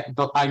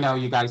 I know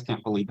you guys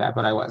can't believe that,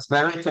 but I was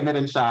very timid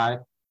and shy.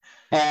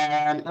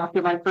 And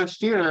after my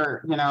first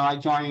year, I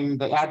joined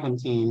the admin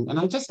team, and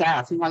I just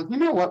asked, I'm like,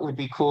 what would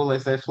be cool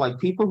is if, like,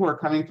 people who are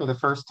coming for the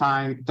first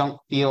time don't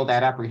feel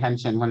that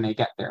apprehension when they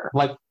get there.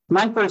 Like,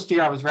 my first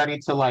year, I was ready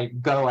to, like,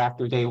 go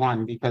after day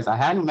one because I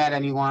hadn't met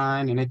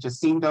anyone and it just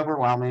seemed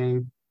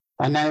overwhelming.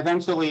 And then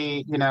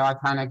eventually, I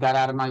kind of got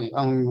out of my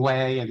own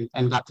way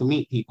and got to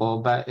meet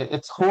people. But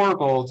it's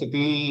horrible to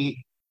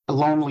be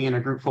lonely in a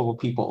group full of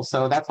people.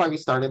 So that's why we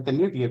started the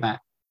newbie event.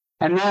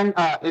 And then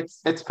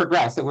it's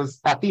progressed. It was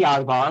at the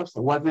iBar,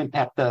 so it wasn't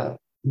at the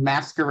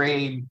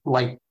masquerade,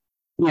 like,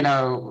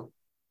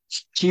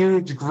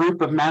 huge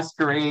group of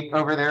masquerade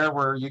over there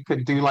where you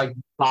could do, like,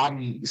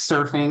 body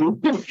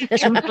surfing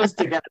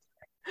together.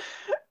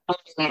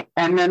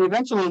 And then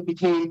eventually it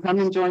became, come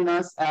and join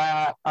us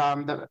at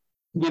to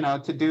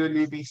do a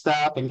newbie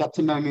stuff and get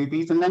to know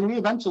newbies. And then we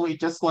eventually,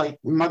 just like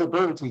Mother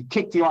Birds, we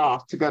kicked you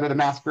off to go to the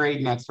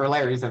masquerade next for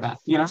Larry's event,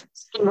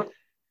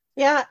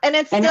 Yeah, and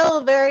it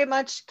still very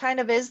much kind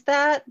of is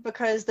that,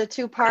 because the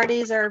two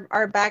parties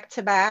are back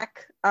to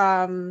back.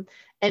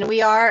 And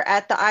we are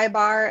at the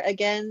iBar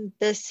again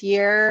this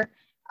year.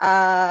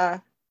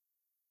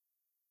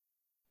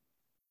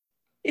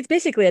 It's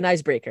basically an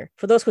icebreaker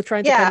for those who are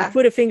trying to kind of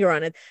put a finger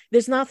on it.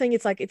 There's nothing.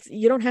 It's like,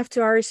 you don't have to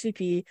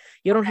RSVP.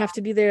 You don't have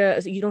to be there.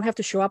 You don't have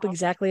to show up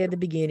exactly at the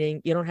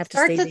beginning. You don't have to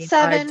stay the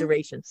entire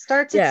duration.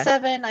 Starts at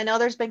 7. I know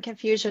there's been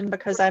confusion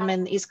because I'm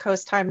in the East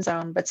Coast time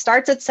zone, but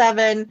starts at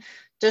 7.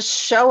 Just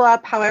show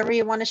up however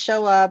you want to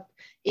show up.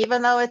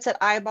 Even though it's at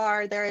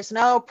iBar, there is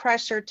no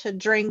pressure to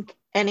drink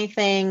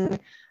anything.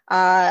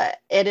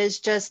 It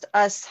is just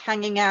us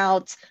hanging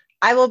out.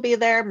 I will be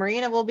there.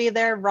 Marina will be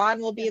there.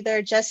 Ron will be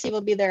there. Jesse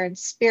will be there in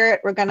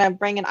spirit. We're going to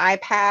bring an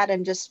iPad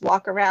and just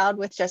walk around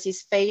with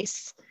Jesse's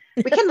face.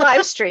 We can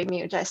live stream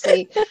you,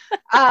 Jesse.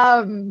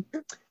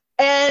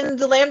 And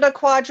the Lambda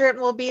Quadrant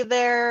will be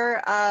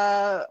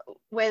there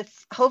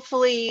with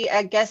hopefully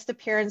a guest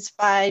appearance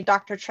by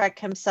Dr. Trek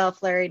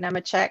himself, Larry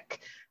Nemeczek.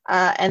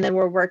 And then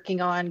we're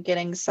working on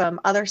getting some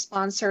other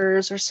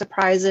sponsors or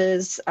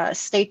surprises.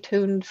 Stay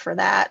tuned for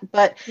that.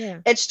 But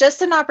it's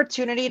just an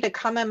opportunity to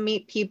come and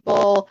meet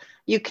people.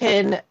 You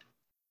can,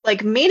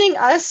 like, meeting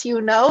us, you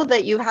know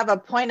that you have a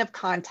point of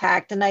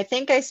contact. And I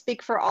think I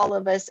speak for all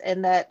of us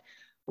in that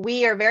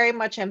we are very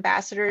much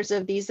ambassadors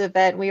of these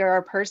events. We are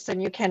a person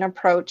you can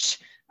approach.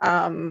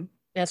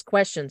 Ask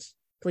questions,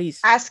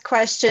 please. Ask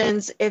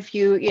questions if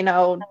you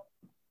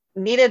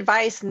need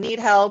advice, need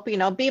help.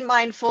 Be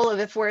mindful of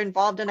if we're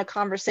involved in a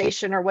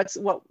conversation or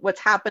what's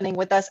happening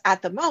with us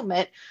at the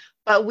moment.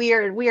 But we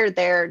are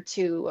there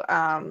to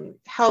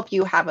help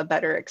you have a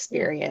better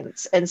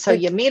experience. And so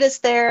you meet us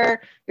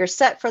there. You're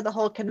set for the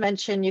whole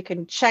convention. You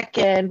can check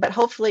in, but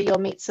hopefully you'll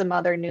meet some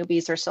other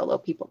newbies or solo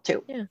people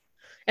too. Yeah.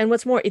 And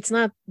what's more, it's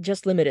not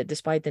just limited,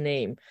 despite the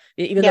name,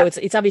 even though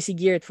it's obviously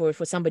geared for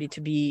somebody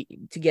to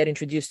get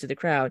introduced to the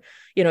crowd.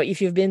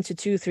 If you've been to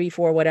 2, 3,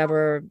 4,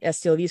 whatever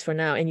STLVs for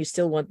now, and you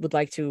still would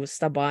like to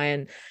stop by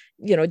and,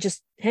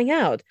 just hang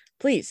out,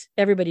 please,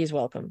 everybody is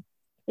welcome.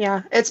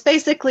 Yeah, it's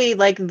basically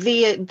like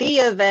the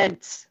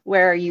event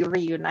where you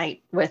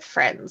reunite with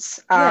friends.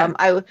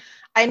 I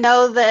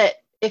know that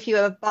if you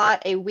have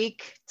bought a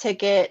week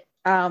ticket,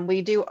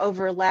 we do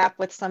overlap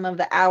with some of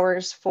the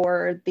hours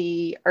for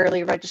the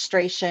early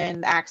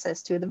registration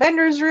access to the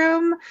vendor's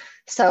room.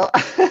 So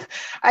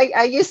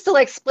I used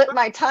to split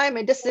my time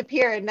and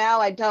disappear, and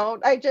now I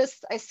don't. I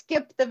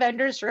skip the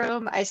vendor's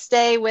room. I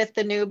stay with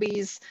the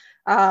newbies,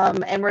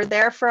 and we're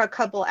there for a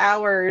couple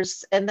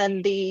hours. And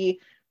then the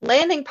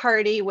landing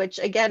party, which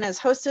again is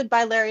hosted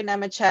by Larry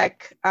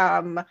Nemeczek,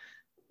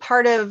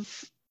 part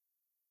of,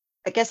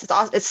 I guess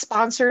it's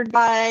sponsored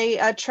by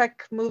a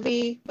Trek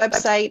movie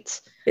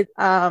website.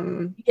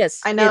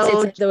 Yes, I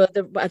know. It's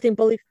I think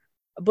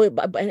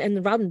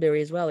and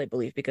Roddenberry as well, I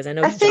believe, because I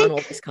know John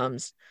always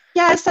comes.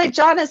 Yeah, so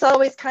John is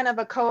always kind of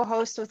a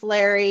co-host with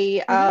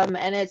Larry,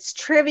 and it's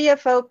trivia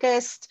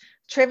focused.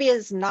 Trivia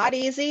is not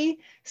easy,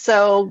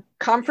 so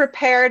come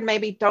prepared.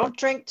 Maybe don't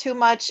drink too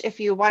much. If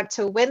you want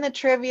to win the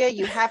trivia,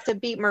 you have to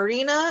beat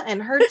Marina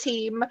and her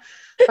team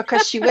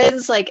because she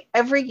wins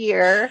every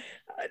year.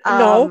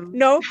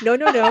 No.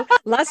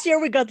 Last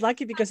year we got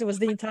lucky because it was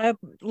the entire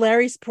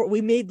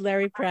we made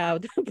Larry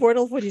proud.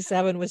 Portal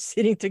 47 was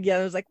sitting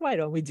together. I was like, why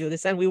don't we do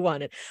this? And we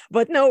won it.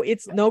 But no,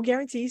 it's no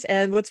guarantees.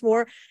 And what's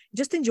more,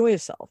 just enjoy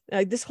yourself.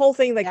 This whole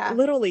thing,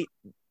 literally,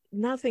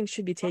 nothing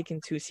should be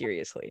taken too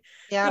seriously.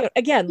 Yeah.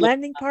 Again,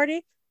 landing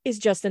party is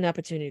just an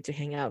opportunity to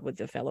hang out with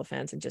the fellow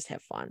fans and just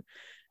have fun.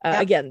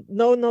 Again,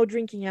 no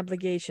drinking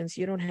obligations.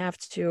 You don't have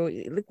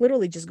to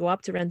literally just go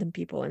up to random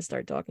people and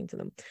start talking to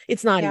them.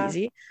 It's not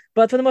easy,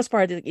 but for the most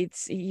part,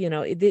 it's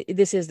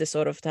this is the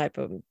sort of type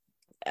of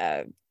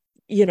a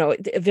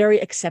very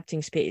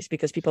accepting space,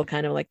 because people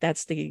kind of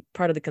that's the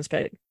part of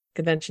the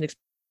convention experience.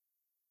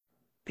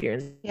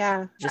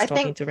 Just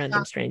talking to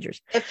random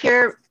strangers. If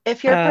you're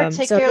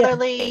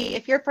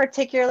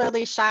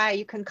particularly shy,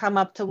 you can come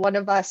up to one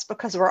of us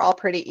because we're all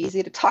pretty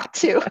easy to talk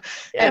to,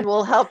 and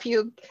we'll help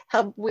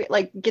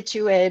get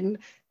you in.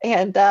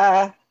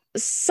 And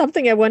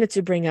something I wanted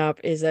to bring up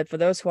is that for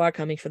those who are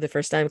coming for the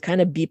first time, kind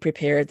of be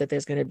prepared that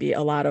there's going to be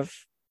a lot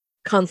of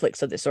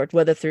conflicts of this sort,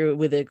 whether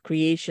with the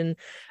creation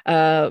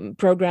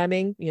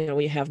programming,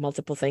 we have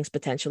multiple things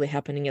potentially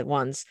happening at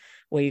once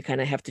where you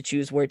kind of have to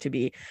choose where to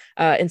be,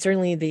 and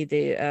certainly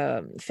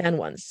the fan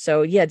ones.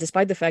 So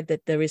despite the fact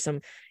that there is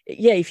some,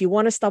 if you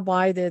want to stop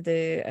by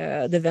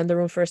the vendor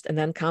room first and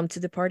then come to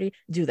the party,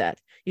 do that.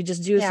 You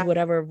just do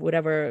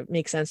whatever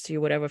makes sense to you,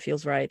 whatever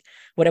feels right,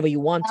 whatever you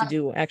want to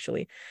do,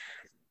 actually.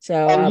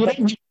 So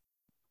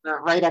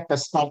right at the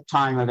start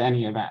time of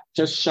any event,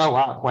 just show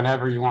up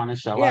whenever you want to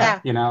show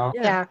up.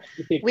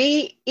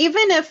 We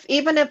even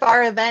if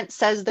our event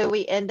says that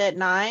we end at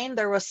 9,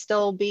 there will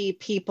still be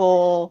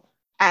people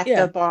at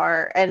the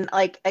bar. And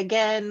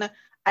again,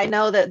 I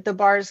know that the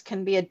bars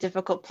can be a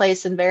difficult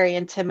place and very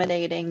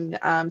intimidating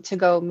to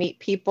go meet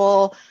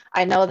people.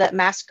 I know that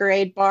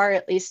Masquerade Bar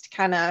at least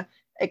kind of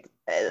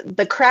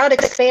the crowd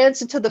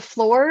expands into the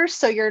floor,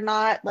 so you're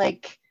not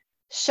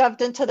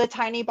shoved into the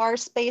tiny bar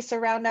space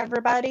around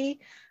everybody.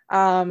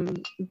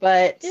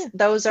 But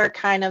those are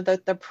kind of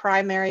the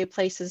primary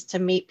places to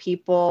meet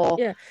people.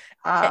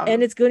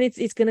 And it's going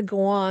to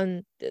go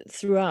on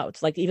throughout,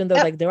 even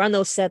though there are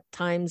no set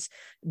times,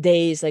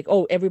 days,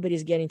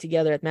 everybody's getting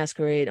together at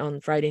Masquerade on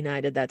Friday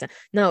night at that time.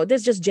 No,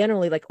 there's just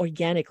generally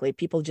organically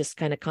people just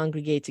kind of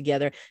congregate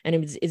together, and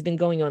it's been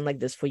going on like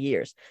this for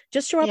years.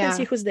 Just show up and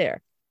see who's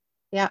there.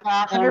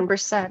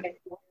 100%.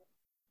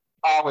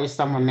 Always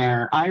someone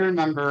there. I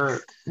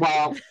remember,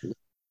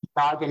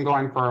 I've been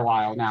going for a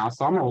while now,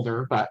 so I'm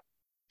older, but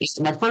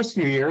my first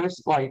few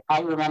years, like I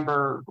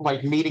remember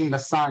like meeting the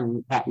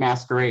sun at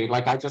masquerade.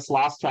 Like I just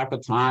lost track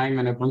of time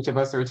and a bunch of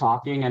us are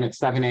talking and it's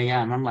 7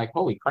 a.m. I'm like,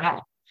 holy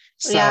crap.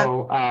 Yeah.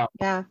 So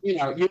Yeah.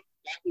 you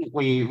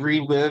definitely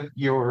relive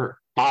your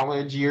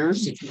college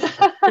years.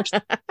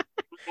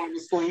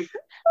 Honestly,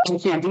 I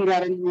can't do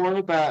that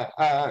anymore, but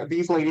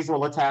these ladies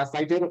will attest.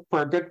 I did it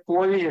for a good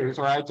 4 years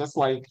where I just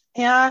like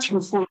Yeah.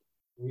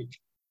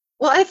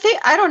 Well,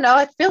 I don't know.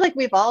 I feel like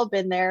we've all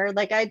been there.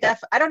 Like I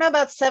don't know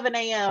about 7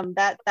 a.m.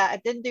 That I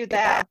didn't do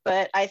that,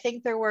 but I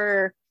think there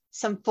were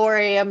some 4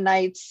 a.m.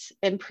 nights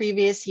in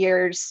previous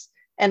years.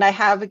 And I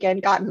have again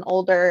gotten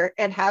older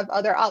and have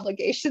other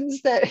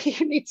obligations that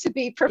you need to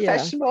be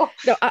professional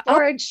No,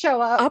 for and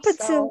show up.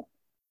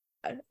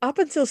 up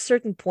until a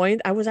certain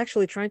point, I was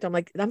actually trying to. I'm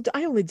like,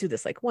 I only do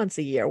this like once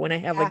a year when I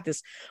have like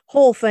this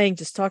whole thing,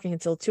 just talking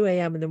until 2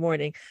 a.m. in the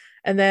morning,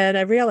 and then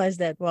I realized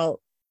that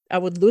I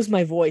would lose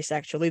my voice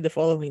actually the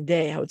following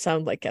day. I would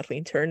sound like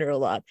Kathleen Turner a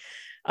lot.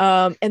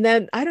 And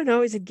then I don't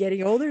know, is it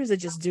getting older? Is it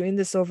just doing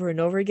this over and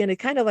over again? It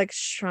kind of like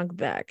shrunk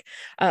back.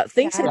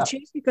 Things have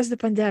changed because of the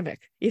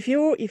pandemic. If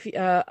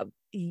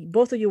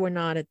both of you were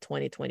not at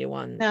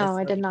 2021. No,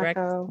 I did not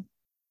go.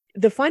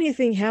 The funny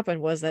thing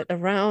happened was that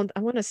around, I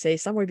want to say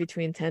somewhere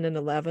between 10 and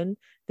 11,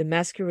 the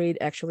masquerade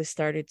actually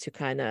started to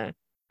kind of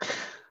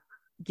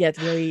get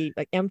very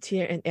like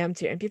emptier and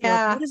emptier, and people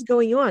are like, what is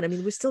going on? I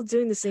mean, we're still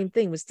doing the same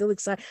thing, we're still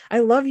excited, I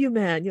love you,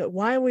 man,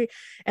 why are we?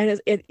 And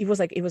it was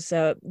like,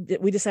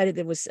 we decided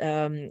it was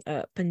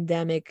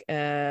pandemic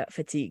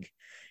fatigue,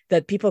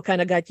 that people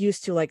kind of got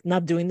used to like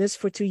not doing this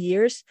for 2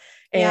 years,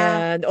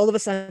 and all of a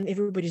sudden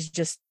everybody's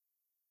just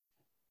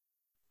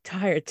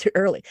tired too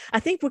early. I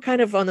think we're kind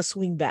of on a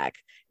swing back.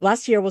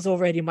 Last year was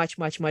already much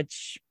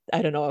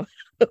I don't know.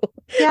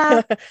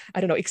 I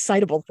don't know,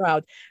 excitable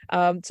crowd.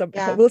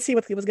 We'll see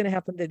what's going to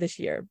happen this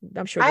year.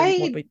 I'm sure there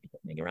won't be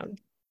happening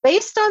around.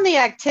 Based on the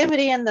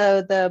activity in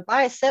the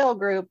buy sale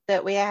group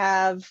that we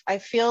have, I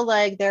feel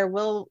like there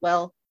will,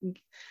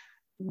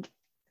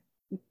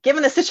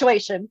 given the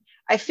situation,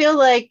 I feel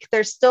like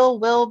there still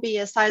will be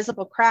a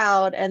sizable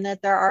crowd, and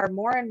that there are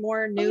more and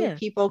more new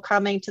people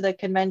coming to the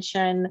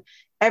convention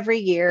every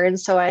year. And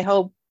so I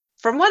hope,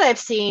 from what I've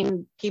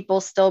seen,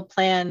 people still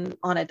plan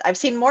on it. I've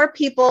seen more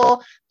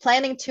people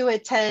planning to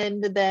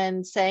attend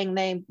than saying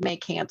they may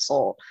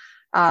cancel.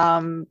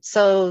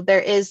 So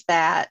there is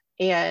that.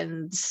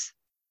 And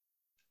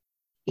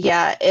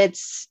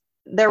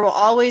there will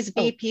always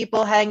be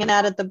people hanging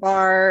out at the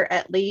bar,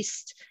 at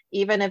least,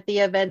 even if the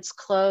events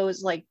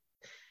close. Like,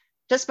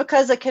 just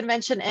because a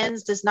convention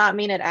ends does not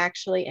mean it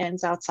actually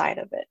ends outside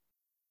of it.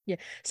 Yeah,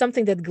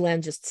 something that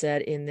Glenn just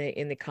said in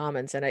the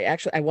comments, and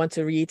I want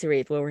to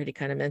reiterate what we already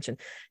kind of mentioned.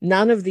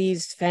 None of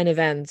these fan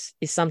events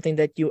is something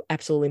that you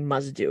absolutely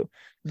must do.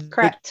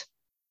 Correct.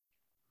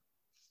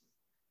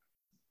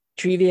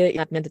 Trivia is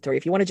not mandatory.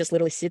 If you want to just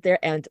literally sit there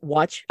and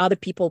watch other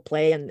people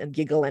play and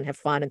giggle and have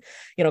fun,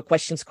 and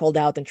questions called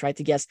out and try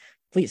to guess,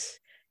 please,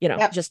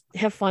 just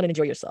have fun and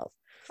enjoy yourself.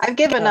 I've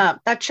given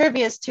up. That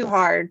trivia is too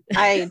hard.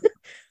 I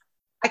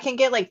can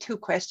get like 2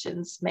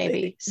 questions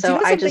maybe. So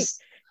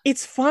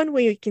it's fun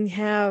when you can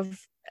have,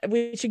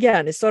 which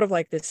again is sort of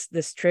like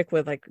this trick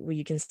with like where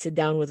you can sit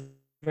down with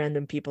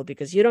random people,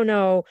 because you don't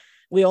know,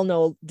 we all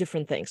know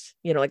different things.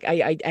 Like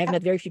I have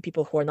met very few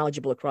people who are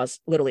knowledgeable across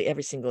literally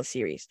every single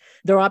series.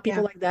 There are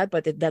people like that,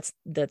 but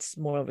that's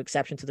more of an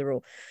exception to the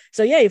rule.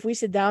 So if we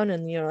sit down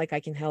and like I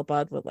can help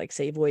out with like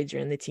say Voyager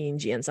and the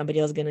TNG, and somebody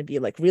else is going to be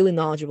like really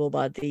knowledgeable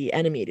about the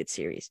animated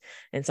series,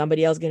 and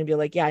somebody else is going to be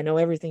like, I know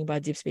everything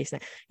about Deep Space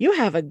Nine. You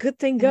have a good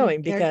thing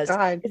going, because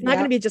it's not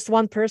going to be just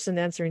one person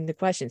answering the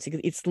questions.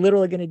 It's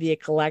literally going to be a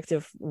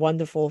collective,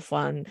 wonderful,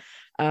 fun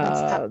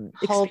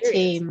whole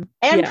team,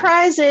 and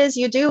prizes.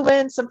 You do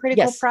win some pretty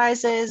cool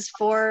prizes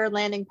for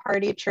landing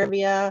party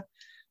trivia.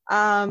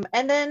 And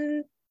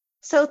then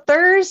so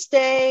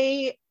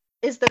Thursday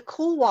is the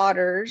Cool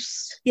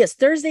Waters. Yes,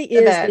 Thursday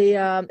is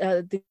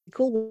the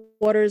Cool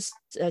Waters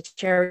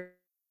charity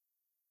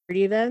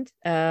event,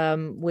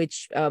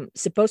 which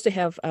supposed to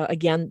have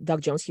again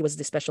Doug Jones. He was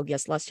the special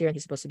guest last year, and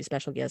he's supposed to be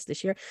special guest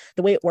this year.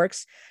 The way it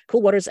works,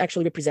 Cool Waters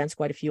actually represents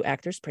quite a few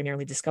actors,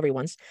 primarily Discovery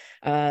ones.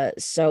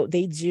 So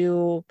they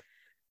do.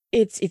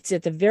 It's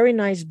at a very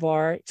nice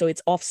bar, so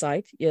it's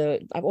offsite.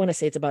 I want to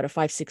say it's about a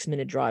 5-6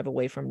 minute drive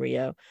away from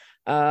Rio.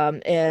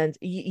 And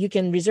you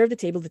can reserve the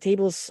table. The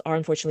tables are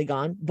unfortunately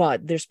gone,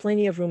 but there's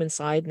plenty of room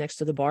inside next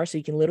to the bar, so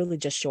you can literally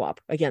just show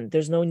up. Again,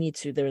 there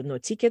are no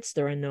tickets,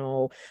 there are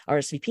no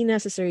RSVP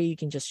necessary. You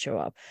can just show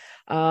up.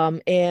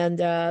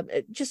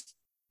 Just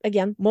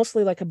again,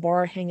 mostly like a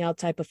bar hangout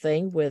type of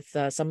thing with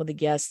some of the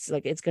guests.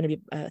 Like it's going to be,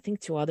 I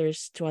think, two other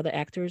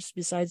actors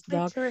besides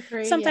Doc. 2 or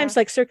 3, sometimes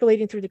like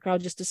circulating through the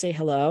crowd just to say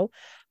hello.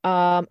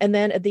 And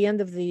then at the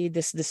end of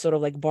this sort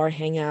of like bar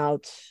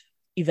hangout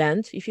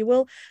event, if you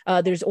will,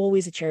 there's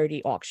always a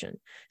charity auction.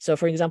 So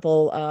for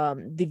example,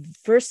 the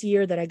first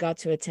year that I got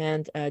to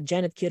attend,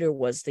 Janet Kidder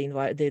was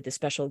the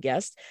special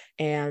guest,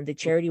 and the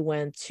charity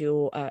went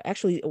to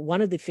actually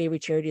one of the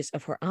favorite charities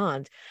of her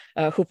aunt,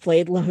 who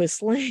played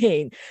Lois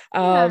Lane.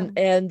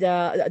 And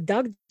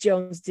Doug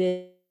Jones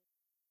did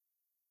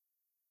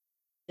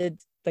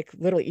like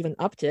literally even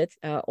upped it.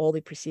 All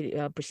the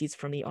proceeds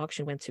from the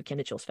auction went to Ken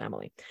Mitchell's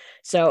family.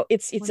 So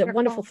it's a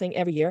wonderful thing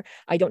every year.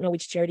 I don't know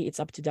which charity. It's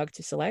up to Doug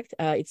to select.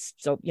 It's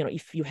so, you know,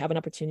 if you have an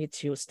opportunity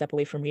to step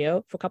away from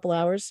Rio for a couple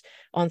hours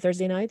on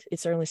Thursday night,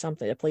 it's certainly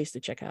a place to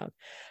check out.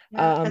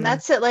 And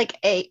that's at like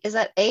 8. Is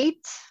that 8?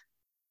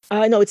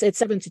 No, it's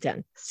 7 to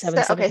 10.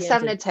 7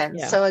 to 10.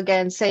 Yeah. So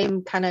again,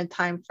 same kind of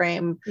time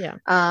frame. Yeah.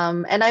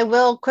 And I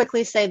will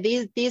quickly say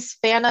these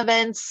fan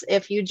events,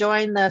 if you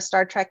join the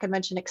Star Trek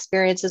Convention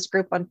Experiences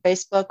group on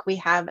Facebook, we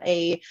have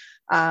a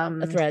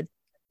thread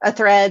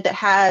that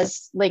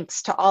has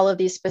links to all of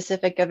these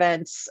specific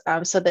events,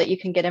 so that you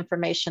can get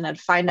information and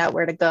find out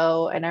where to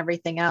go and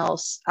everything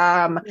else.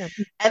 And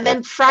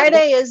then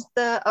Friday is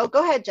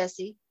go ahead,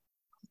 Jesse.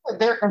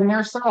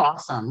 They're so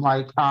awesome.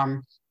 Like,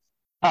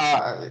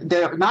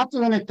 they're not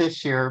doing it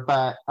this year,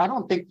 but I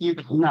don't think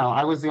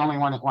I was the only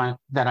one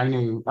that I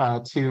knew,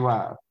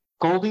 to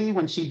Goldie,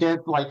 when she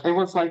did, like, it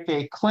was like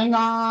a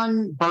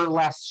Klingon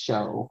burlesque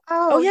show.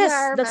 Oh yes,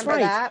 yeah, that's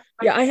right. That.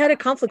 Yeah, I had a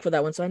conflict for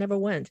that one, so I never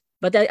went.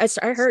 But I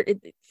heard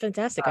it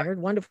fantastic. I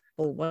heard wonderful.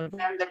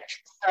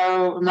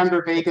 So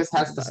remember, Vegas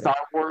has the Star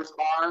Wars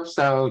bar,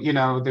 so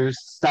there's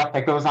stuff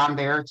that goes on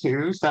there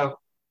too. So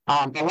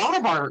a lot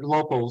of our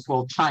locals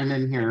will chime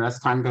in here as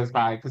time goes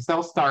by, because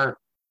they'll start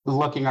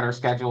looking at our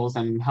schedules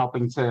and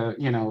helping to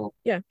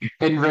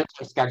enrich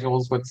our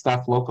schedules with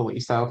stuff locally.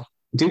 So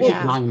do keep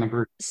an eye on the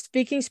group.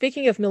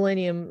 Speaking of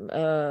Millennium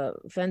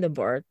Fandom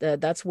Bar,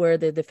 that's where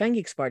the Fan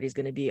Geeks party is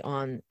going to be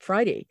on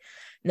Friday.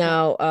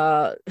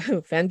 Now,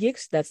 Fan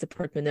Geeks, that's the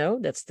portmanteau,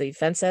 that's the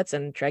fan sets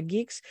and Trek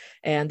Geeks,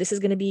 and this is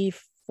going to be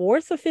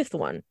 4th or 5th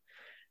one.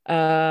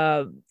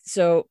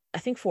 So I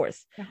think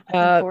 4th.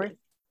 Fourth.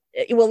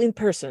 Well, in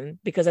person,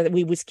 because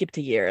we skipped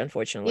a year,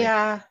 unfortunately.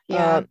 Yeah.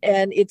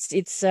 And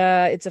it's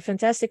a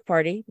fantastic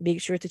party. Be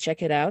sure to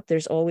check it out.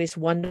 There's always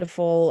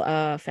wonderful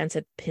fan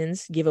set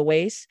pins,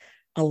 giveaways,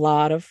 a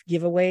lot of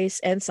giveaways,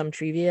 and some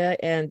trivia,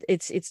 and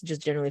it's just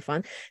generally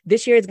fun.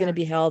 This year it's going to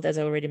be held, as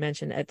I already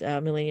mentioned, at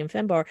Millennium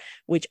Fan Bar,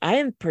 which I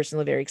am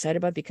personally very excited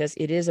about, because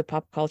it is a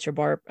pop culture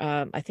bar.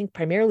 I think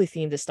primarily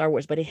themed to Star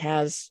Wars, but it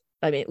has,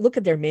 I mean, look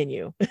at their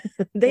menu.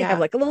 They have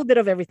like a little bit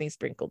of everything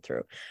sprinkled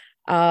through.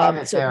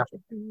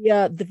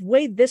 The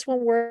way this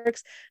one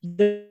works,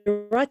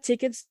 the raw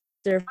tickets,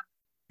 they're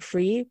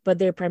free, but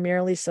they're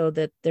primarily so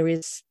that there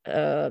is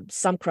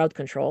some crowd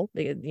control.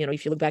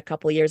 If you look back a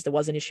couple of years, there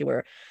was an issue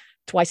where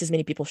twice as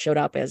many people showed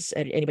up as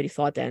anybody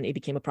thought, and it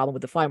became a problem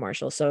with the fire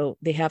marshal. So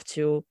they have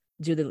to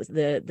do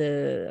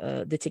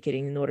the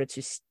ticketing in order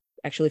to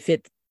actually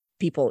fit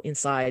people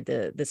inside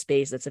the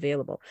space that's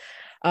available.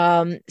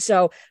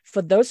 So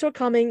for those who are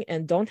coming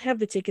and don't have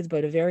the tickets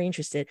but are very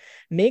interested,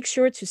 make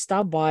sure to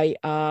stop by.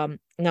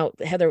 Now,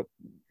 Heather,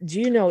 do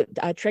you know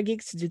Trek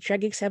Geeks? Do Trek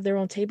Geeks have their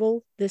own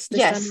table this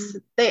yes,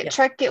 time?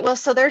 Trek it. Well,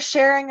 so they're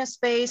sharing a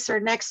space or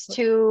next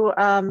to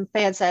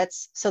fan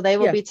sets, so they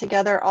will be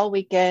together all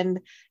weekend.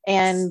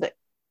 And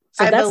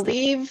so I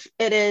believe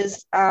it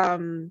is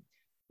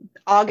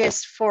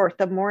August 4th,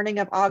 the morning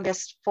of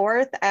August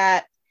 4th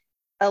at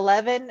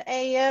 11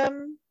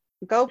 a.m.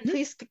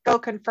 Please go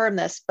confirm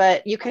this,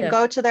 but you can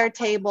go to their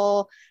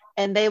table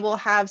and they will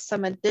have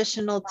some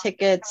additional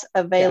tickets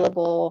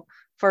available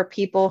for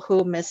people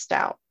who missed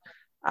out.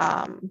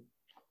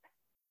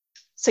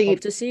 So hope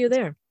to see you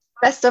there.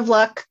 Best of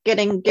luck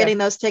getting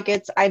those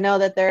tickets. I know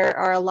that there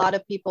are a lot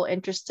of people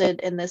interested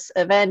in this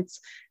event,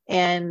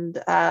 and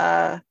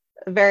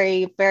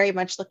very, very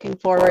much looking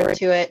forward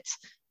to it.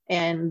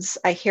 And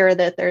I hear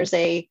that there's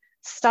a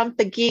Stump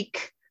the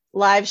Geek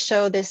live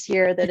show this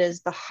year that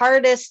is the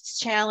hardest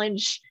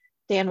challenge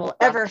Dan will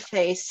ever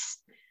face.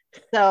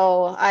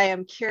 So I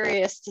am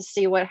curious to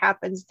see what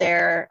happens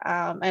there,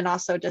 and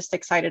also just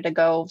excited to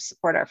go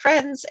support our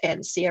friends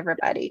and see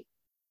everybody.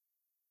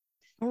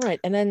 All right,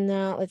 and then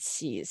let's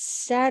see,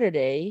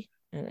 Saturday,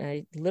 and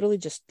I literally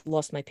just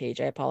lost my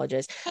page. I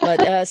apologize.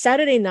 But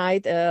Saturday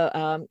night,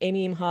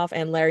 Amy Imhoff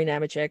and Larry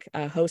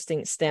Namachek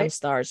hosting STEM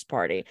Stars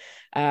Party.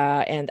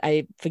 And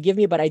forgive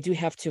me, but I do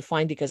have to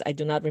find, because I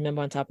do not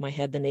remember on top of my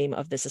head the name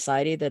of the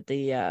society that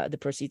the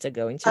proceeds are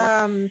going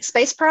to.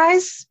 Space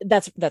Prize?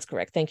 That's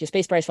correct. Thank you.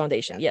 Space Prize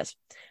Foundation. Yes.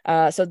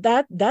 So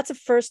that's the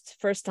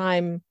first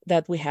time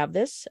that we have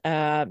this.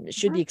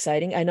 Should be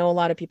exciting. I know a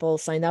lot of people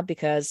signed up,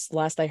 because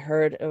last I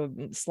heard,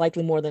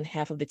 slightly more than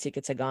half of the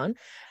tickets are gone.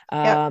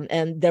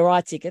 And there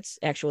are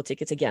actual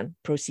tickets, again,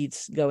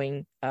 proceeds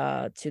going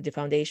to the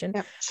foundation.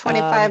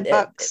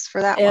 $25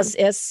 for that one.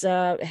 As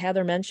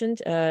Heather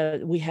mentioned,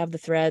 we have the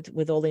thread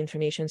with all the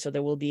information, so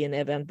there will be an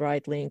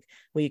Eventbrite link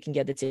where you can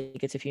get the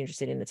tickets if you're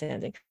interested in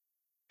attending.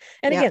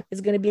 And Yeah. again,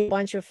 it's going to be a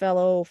bunch of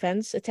fellow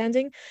fans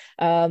attending.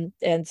 And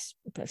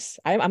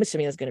I'm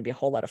assuming it's going to be a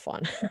whole lot of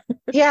fun.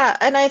 Yeah,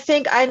 and I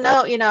think I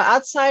know,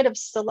 outside of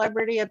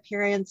celebrity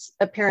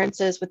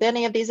appearances with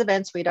any of these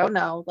events, we don't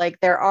know. Like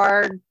there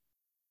are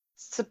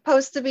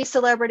supposed to be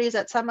celebrities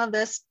at some of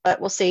this, but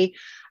we'll see.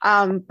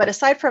 But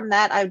aside from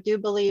that, I do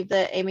believe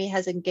that Amy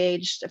has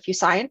engaged a few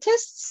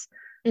scientists,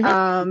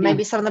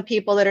 maybe some of the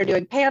people that are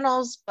doing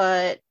panels,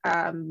 but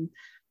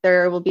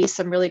there will be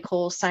some really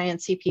cool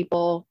sciencey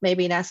people,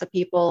 maybe NASA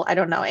people. I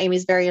don't know.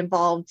 Amy's very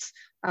involved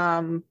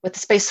with the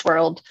space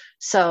world,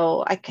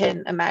 so I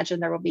can imagine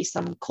there will be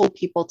some cool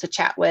people to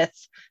chat with.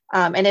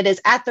 And it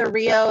is at the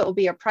Rio. It will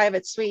be a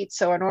private suite.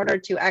 So in order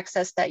to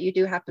access that, you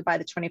do have to buy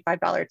the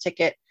 $25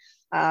 ticket.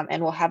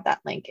 And we'll have that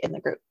link in the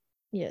group.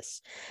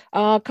 Yes.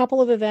 A couple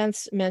of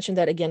events mentioned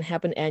that again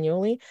happen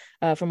annually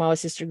from our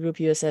sister group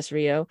USS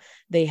Rio.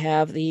 They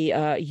have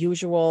the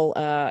usual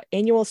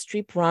annual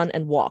street run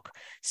and walk.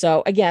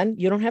 So again,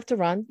 you don't have to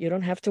run, you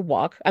don't have to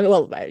walk. I mean,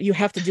 well, you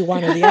have to do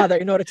one or the other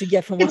in order to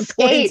get from one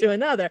point to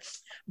another.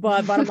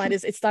 But bottom line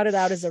is, it started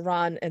out as a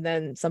run, and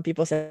then some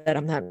people said,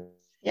 "I'm not."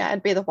 Yeah,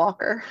 I'd be the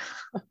walker.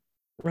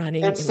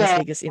 Running in Las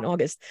Vegas in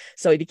August,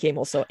 so it became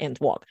also and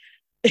walk.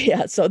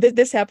 Yeah, so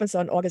this happens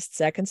on August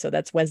 2nd, so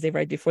that's Wednesday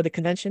right before the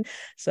convention,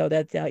 so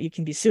that you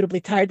can be suitably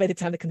tired by the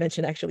time the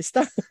convention actually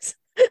starts.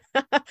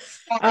 You've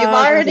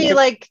already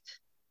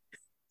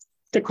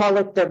to call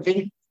it the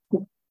V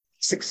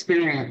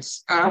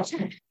experience. But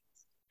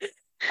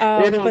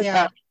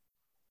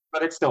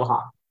it's still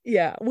hot.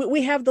 Yeah,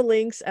 we have the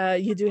links.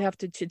 You do have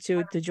to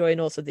join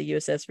also the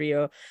USS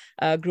Rio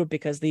group,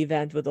 because the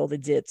event with all the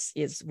DITs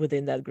is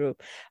within that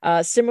group.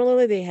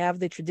 Similarly, they have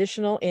the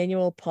traditional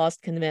annual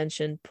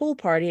post-convention pool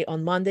party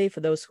on Monday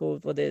for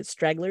the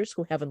stragglers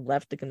who haven't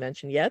left the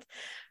convention yet.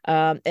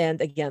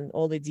 And again,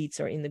 all the deets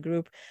are in the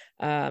group.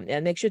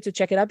 And make sure to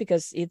check it out,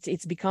 because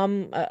it's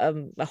become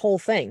a whole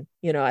thing.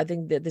 I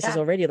think that this is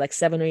already like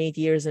 7 or 8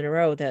 years in a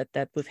row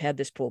that we've had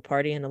this pool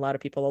party, and a lot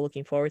of people are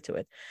looking forward to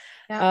it.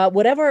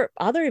 Whatever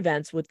other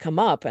events would come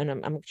up, and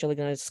I'm actually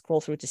going to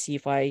scroll through to see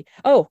if I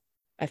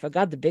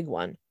forgot the big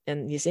one,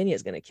 and Yesenia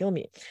is going to kill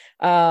me.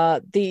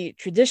 The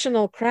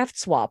traditional craft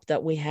swap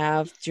that we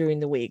have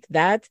during the week,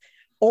 that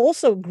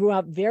also grew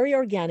up very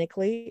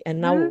organically, and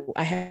now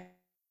I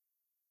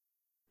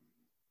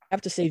have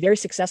to say very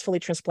successfully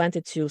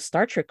transplanted to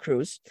Star Trek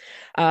crews.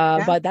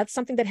 But that's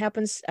something that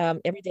happens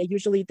every day.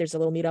 Usually there's a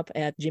little meetup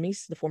at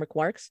Jimmy's, the former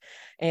Quarks,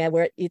 and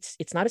where it's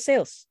not a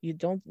sales. You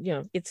don't,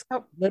 it's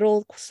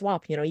little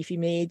swap. If you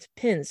made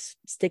pins,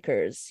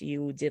 stickers,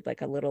 you did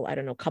like a little, I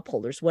don't know, cup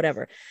holders,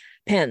 whatever,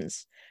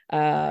 pens.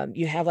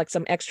 You have like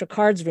some extra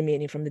cards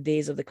remaining from the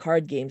days of the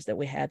card games that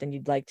we had, and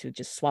you'd like to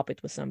just swap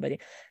it with somebody.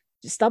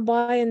 Just stop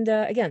by, and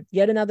again,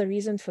 yet another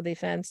reason for the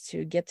fans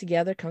to get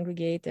together,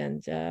 congregate,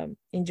 and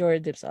enjoy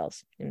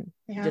themselves. And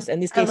just in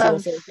this case, you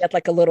also get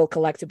like a little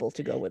collectible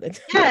to go with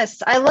it.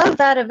 Yes, I love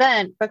that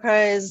event,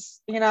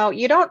 because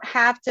you don't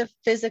have to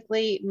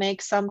physically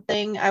make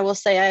something. I will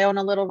say I own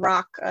a little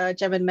rock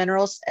gem and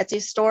minerals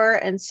Etsy store,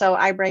 and so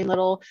I bring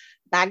little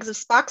bags of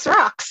Spock's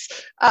rocks.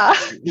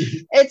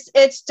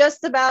 It's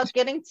just about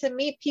getting to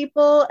meet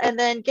people, and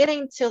then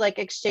getting to like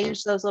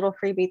exchange those little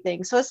freebie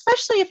things. So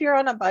especially if you're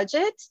on a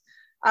budget,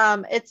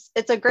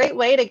 it's a great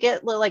way to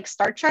get like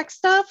Star Trek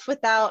stuff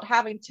without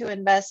having to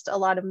invest a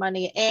lot of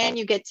money, and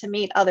you get to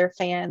meet other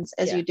fans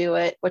as you do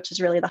it, which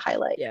is really the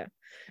highlight.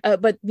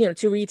 But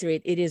to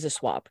reiterate, it is a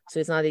swap,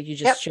 so it's not that you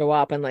just show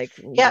up and like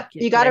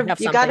you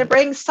gotta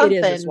bring something.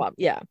 It is a swap.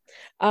 You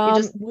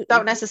just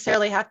don't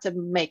necessarily have to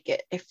make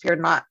it if you're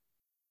not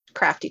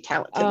crafty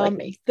talented like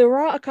me. There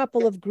are a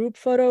couple of group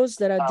photos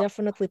that are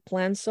definitely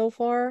planned so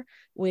far.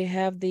 We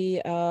have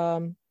the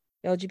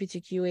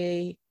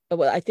LGBTQA.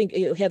 Well, I think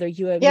Heather,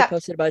 you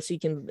posted about it, so you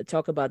can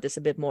talk about this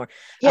a bit more.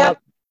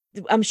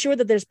 I'm sure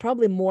that there's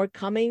probably more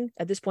coming.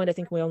 At this point, I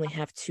think we only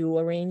have 2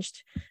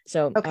 arranged.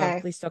 So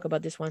please talk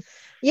about this one.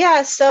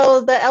 Yeah,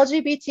 so the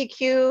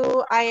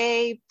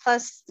LGBTQIA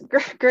plus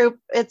group,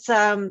 it's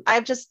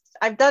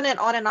I've done it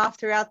on and off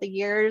throughout the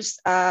years.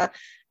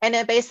 And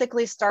it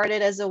basically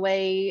started as a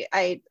way,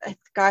 I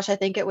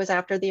think it was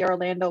after the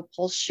Orlando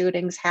Pulse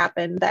shootings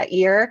happened that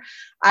year.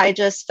 I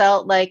just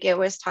felt like it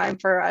was time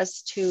for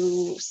us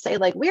to say,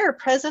 like, we are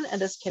present at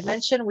this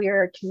convention. We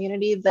are a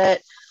community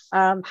that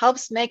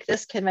helps make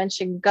this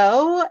convention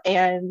go,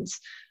 and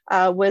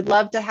would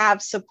love to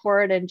have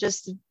support and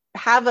just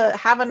have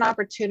an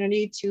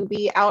opportunity to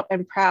be out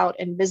and proud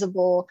and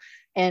visible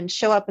and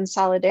show up in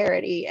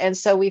solidarity. And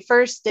so we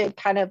first did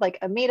kind of like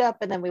a meetup,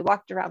 and then we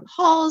walked around the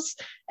halls,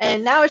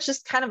 and now it's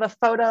just kind of a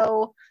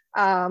photo,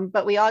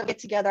 but we all get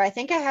together. I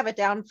think I have it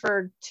down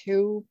for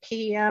 2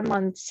 p.m.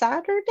 on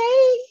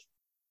Saturday.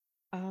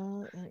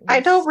 I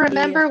don't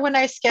remember when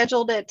I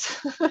scheduled it.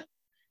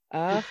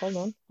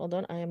 Hold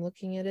on. I am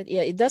looking at it.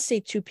 Yeah, it does say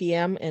 2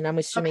 p.m. and I'm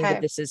assuming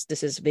that this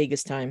is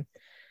Vegas time.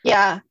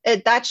 Yeah,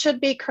 that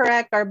should be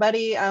correct. Our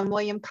buddy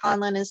William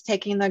Conlon is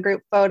taking the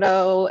group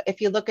photo.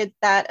 If you look at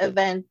that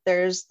event,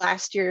 there's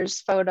last year's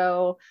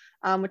photo,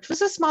 which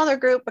was a smaller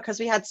group because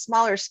we had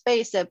smaller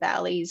space at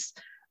Bally's.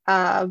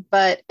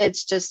 But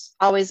it's just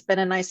always been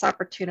a nice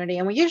opportunity.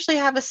 And we usually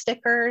have a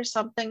sticker or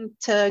something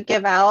to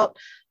give out.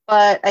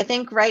 But I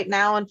think right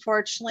now,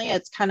 unfortunately,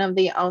 it's kind of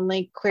the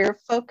only queer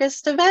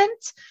focused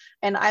event.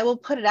 And I will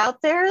put it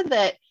out there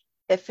that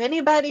if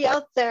anybody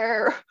out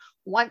there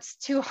wants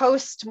to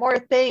host more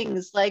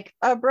things like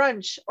a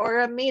brunch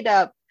or a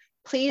meetup,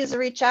 please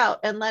reach out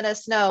and let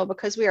us know,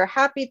 because we are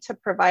happy to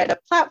provide a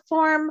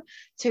platform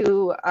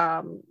to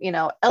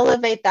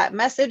elevate that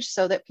message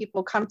so that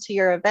people come to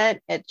your event.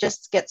 It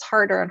just gets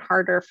harder and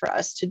harder for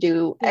us to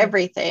do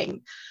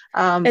everything,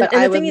 but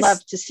I would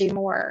love to see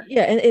more.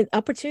 Yeah, and an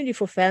opportunity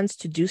for fans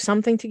to do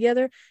something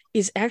together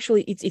is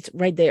actually it's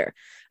right there.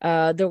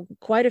 There are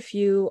quite a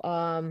few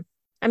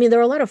there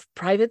are a lot of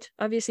private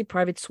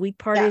suite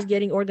parties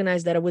getting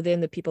organized that are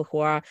within the people who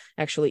are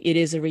actually, it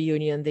is a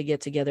reunion. They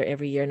get together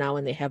every year now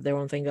and they have their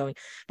own thing going.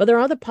 But there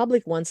are other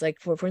public ones, like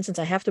for instance,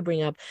 I have to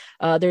bring up,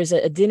 there's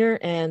a dinner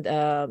and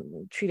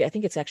trivia. I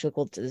think it's actually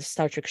called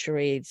Star Trek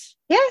Charades.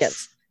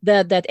 Yes.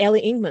 That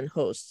Ellie Ingman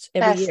hosts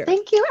every year.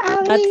 Thank you,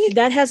 Ellie.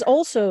 That has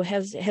also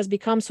has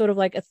become sort of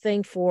like a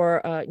thing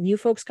for new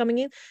folks coming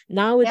in.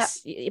 Now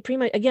it's pretty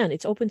much, again,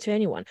 it's open to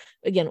anyone.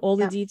 Again, all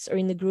the deets are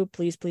in the group.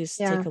 Please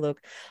take a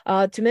look.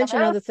 To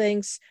mention other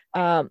things,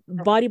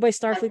 Body by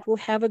Starfleet will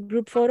have a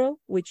group photo,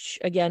 which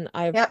again,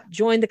 I've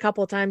joined a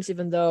couple of times,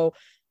 even though,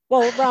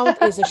 well, round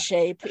is a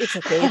shape. It's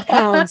okay. It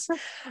counts.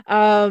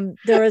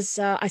 There is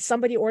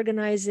somebody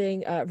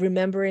organizing,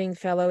 remembering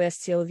fellow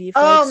STLV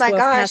folks who have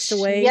passed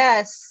away.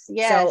 Yes.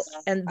 So,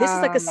 and this is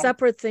like a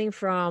separate thing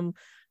from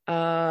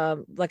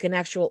like an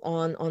actual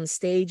on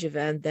stage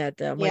event that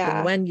Mike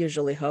and Wen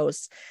usually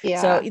hosts.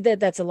 So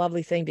that's a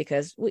lovely thing,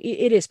 because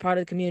it is part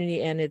of the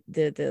community, and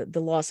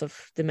the loss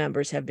of the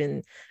members have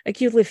been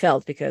acutely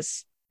felt,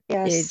 because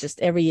it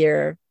just every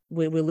year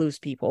we lose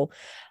people.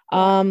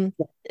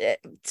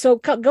 So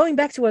going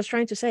back to what I was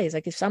trying to say is,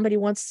 like, if somebody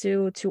wants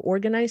to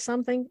organize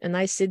something, a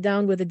nice sit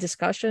down with a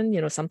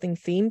discussion, something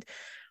themed,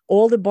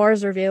 all the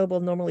bars are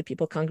available. Normally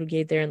people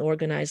congregate there and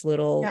organize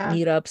little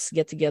meetups,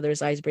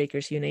 get-togethers,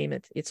 icebreakers, you name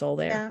it. It's all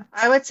there.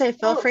 I would say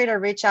feel free to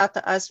reach out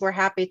to us. We're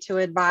happy to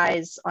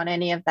advise on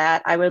any of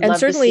that. I would love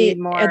to see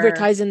more.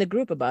 Advertise in the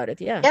group about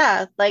it.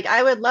 Yeah, like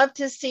I would love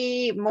to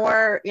see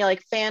more,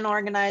 like fan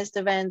organized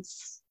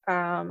events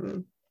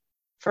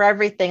for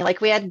everything. Like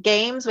we had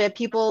games, we had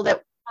people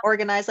that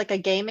organized like a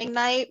gaming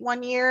night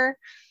one year.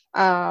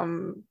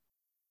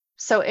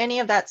 So any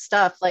of that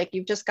stuff, like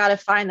you've just got to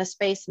find the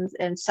space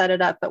and set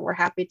it up, but we're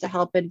happy to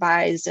help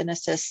advise and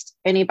assist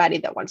anybody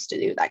that wants to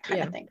do that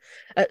kind of thing.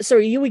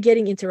 Sorry, you were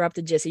getting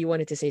interrupted, Jesse. You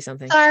wanted to say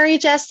something. Sorry,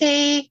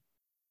 Jesse.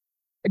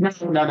 No,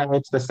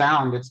 it's the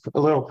sound. It's a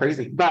little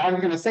crazy. But I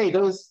was going to say,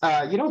 those,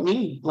 you don't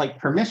need like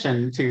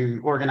permission to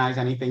organize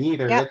anything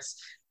either.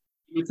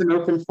 It's an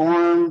open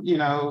forum,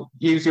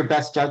 use your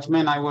best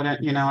judgment. I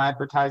wouldn't,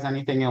 advertise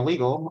anything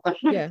illegal.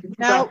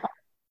 No.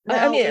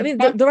 I mean,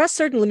 there are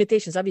certain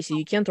limitations. Obviously,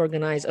 you can't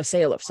organize a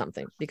sale of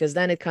something, because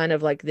then it kind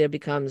of like there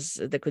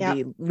could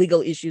be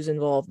legal issues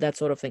involved, that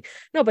sort of thing.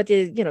 No, but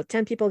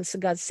 10 people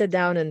got sit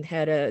down and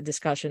had a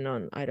discussion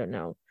on, I don't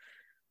know,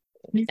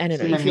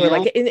 if you're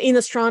like in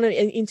astronomy,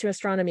 into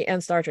astronomy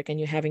and Star Trek, and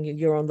you're having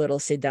your own little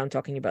sit down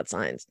talking about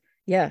science.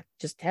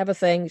 Just have a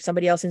thing.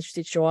 Somebody else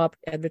interested, show up,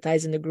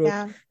 advertise in the group.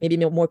 Maybe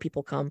more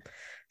people come.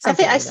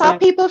 I saw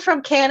people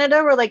from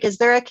Canada were like, is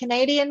there a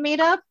Canadian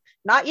meetup?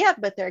 Not yet,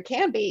 but there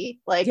can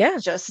be. Like,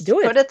 just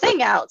put a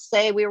thing out,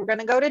 say we were going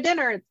to go to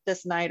dinner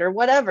this night or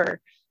whatever.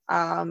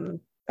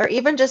 Or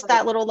even just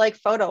that little like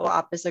photo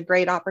op is a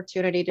great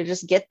opportunity to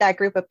just get that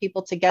group of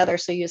people together,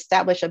 so you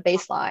establish a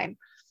baseline.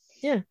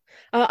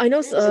 I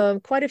know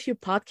quite a few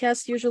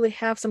podcasts usually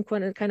have some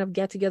kind of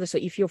get together. So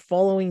if you're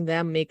following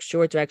them, make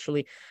sure to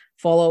actually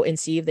follow and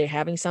see if they're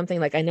having something.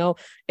 Like I know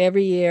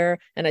every year,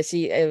 and I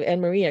see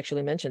Anne Marie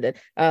actually mentioned it,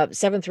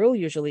 Seventh Rule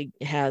usually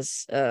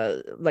has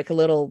like a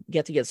little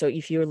get together. So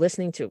if you're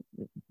listening to,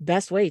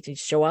 best way to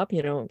show up,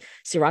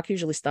 Sirach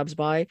usually stops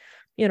by,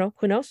 who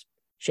knows,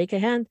 shake a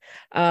hand.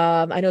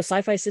 I know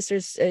Sci-Fi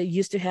Sisters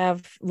used to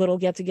have little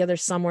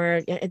get-togethers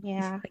somewhere.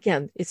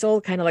 Again, it's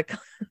all kind of like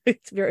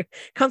it's very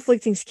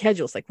conflicting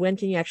schedules. Like when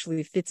can you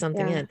actually fit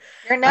something in?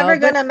 You're never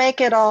gonna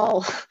make it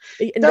all.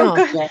 Don't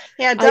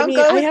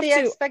go with the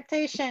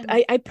expectation.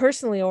 I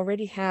personally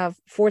already have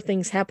 4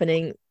 things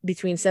happening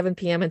between 7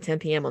 p.m. and 10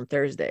 p.m. on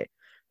Thursday.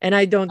 And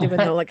I don't even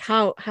know, like,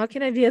 how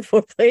can I be at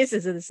 4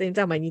 places at the same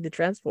time? I need the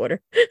transporter.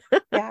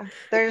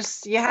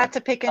 You have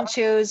to pick and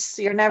choose.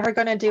 You're never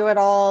going to do it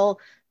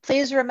all.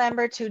 Please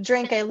remember to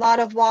drink a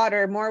lot of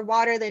water, more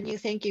water than you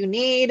think you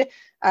need.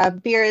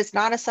 Beer is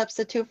not a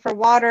substitute for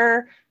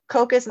water.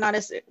 Coke is not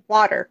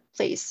water,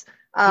 please.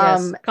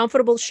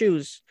 Comfortable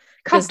shoes.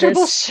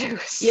 Comfortable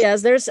shoes.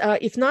 Yes, there's,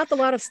 if not a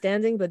lot of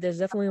standing, but there's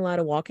definitely a lot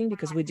of walking,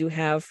 because we do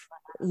have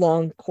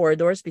long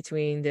corridors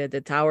between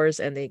the towers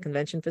and the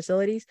convention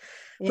facilities.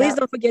 Please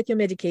don't forget your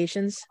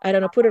medications. I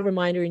don't know, put a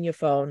reminder in your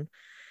phone,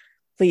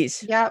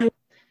 please. And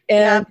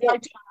that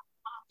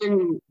I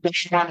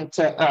wanted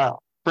to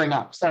bring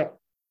up. So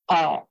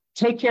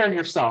take care of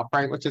yourself,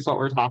 right? Which is what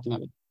we're talking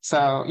about.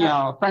 So, you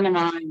know, a friend of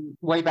mine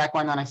way back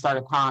when I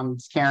started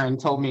cons, Karen,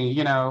 told me,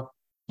 you know,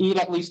 eat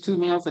at least 2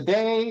 meals a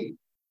day,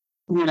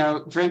 you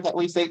know, drink at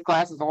least 8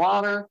 glasses of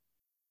water,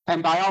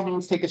 and by all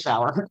means take a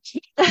shower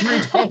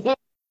every day.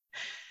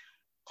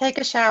 Take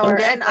a shower.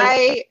 And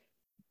I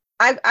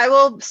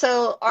will,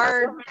 so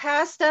our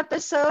past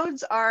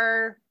episodes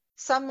are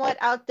somewhat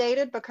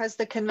outdated because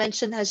the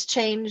convention has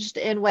changed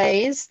in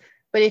ways.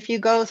 But if you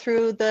go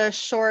through the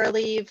Shore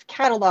Leave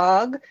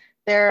catalog,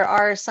 there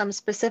are some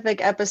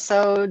specific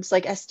episodes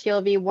like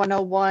STLV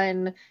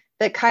 101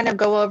 that kind of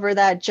go over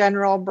that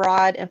general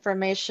broad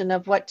information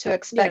of what to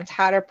expect,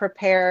 how to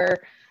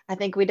prepare. I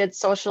think we did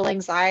social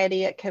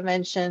anxiety at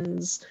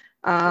conventions,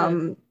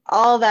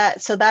 all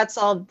that. So that's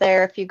all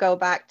there if you go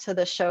back to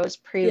the show's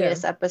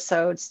previous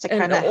episodes to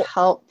kind of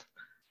help.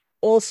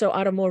 Also,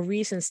 out of more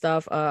recent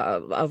stuff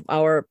of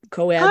our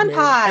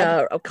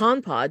co-admin,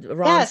 Conpod,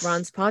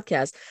 Ron's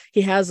podcast,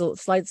 he has a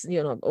slight,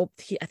 you know,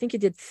 I think he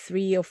did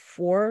 3 or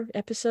 4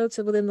 episodes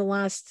within the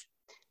last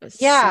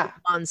 6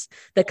 months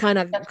that kind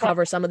of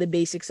cover some of the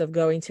basics of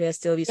going to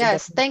STLV. So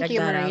yes, thank you,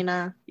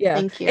 Marina. Yeah,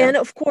 thank you. And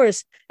of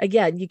course,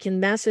 again, you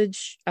can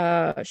message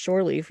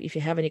Shore Leave if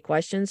you have any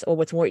questions, or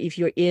what's more, if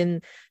you're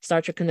in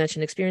Star Trek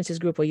Convention Experiences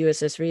Group or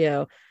USS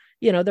Rio.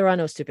 You know, there are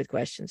no stupid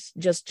questions.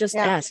 Just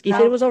ask. If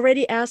it was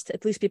already asked,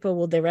 at least people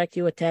will direct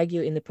you or tag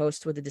you in the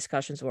post where the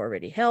discussions were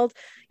already held.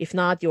 If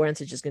not, your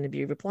answer is just going to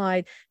be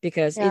replied,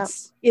 because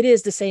it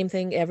is the same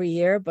thing every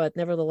year. But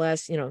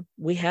nevertheless, you know,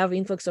 we have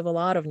influx of a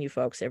lot of new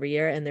folks every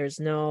year, and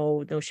there's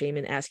no shame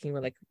in asking.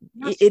 We're like,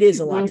 it is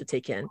a lot to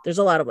take in. There's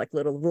a lot of like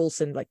little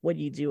rules and like what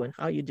do you do and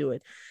how you do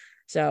it.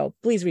 So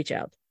please reach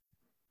out.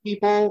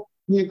 People,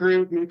 new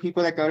group, new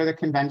people that go to the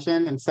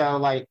convention, and so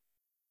like,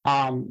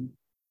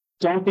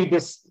 don't be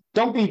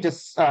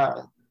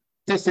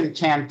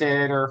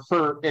disenchanted or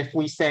hurt if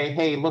we say,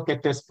 hey, look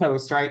at this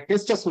post, right?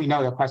 It's just, we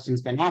know the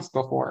question's been asked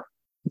before,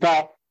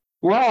 but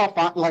we're all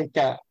like,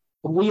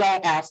 we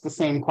all asked the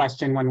same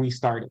question when we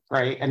started,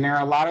 right? And there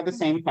are a lot of the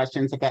same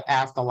questions that get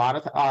asked a lot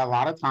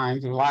of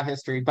times. There's a lot of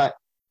history, but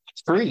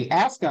it's free.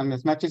 Ask them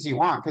as much as you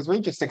want, because we're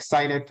just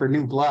excited for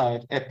new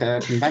blood at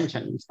the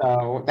convention.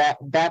 So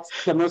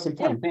that's the most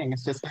important thing.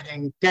 It's just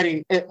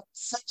getting it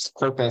such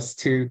purpose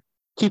to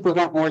people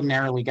don't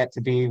ordinarily get to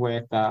be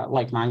with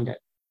like-minded.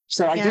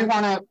 So I do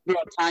want to do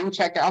a time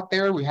check out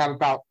there. We have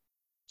about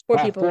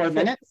 4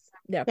 minutes.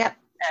 Yeah.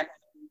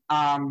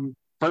 And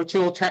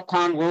virtual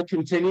TrekCon will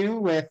continue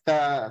with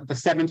the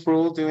 7th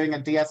Rule doing a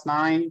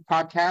DS9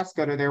 podcast.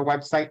 Go to their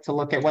website to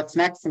look at what's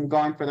next and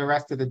going for the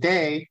rest of the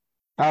day.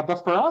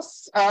 But for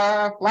us,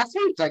 last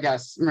week, I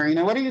guess,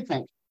 Marina, what do you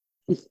think?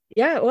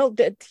 Yeah, well,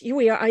 here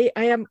we are. I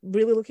am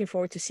really looking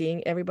forward to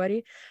seeing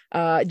everybody.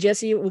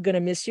 Jesse, we're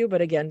gonna miss you,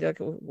 but again,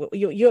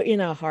 you're in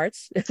our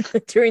hearts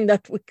during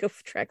that week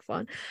of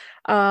TrekFun.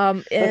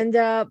 I'm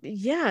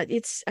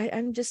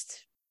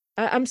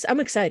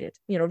excited.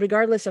 You know,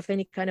 regardless of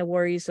any kind of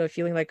worries or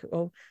feeling like,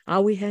 oh,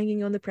 are we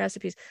hanging on the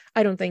precipice?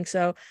 I don't think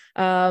so.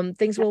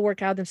 Things will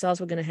work out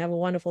themselves. We're gonna have a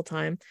wonderful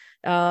time.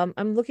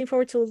 I'm looking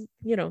forward to,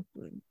 you know,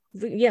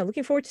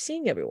 looking forward to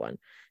seeing everyone.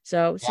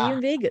 So see you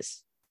in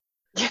Vegas.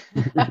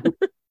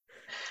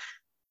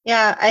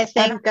 Yeah, I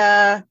think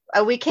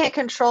we can't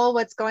control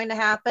what's going to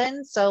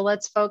happen, so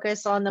let's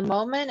focus on the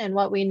moment and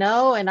what we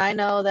know. And I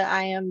know that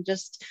I am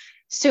just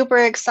super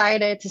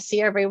excited to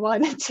see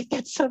everyone and to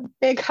get some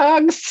big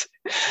hugs.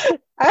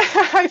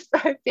 I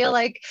feel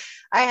like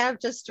I have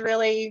just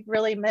really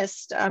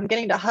missed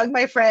getting to hug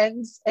my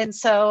friends, and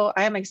so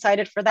I am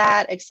excited for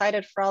that,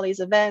 excited for all these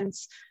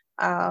events.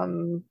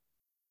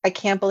 I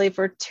can't believe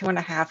we're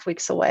 2.5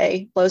 weeks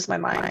away. Blows my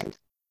mind.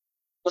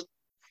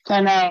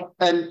 And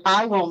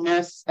I will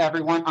miss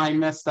everyone. I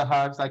miss the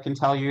hugs. I can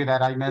tell you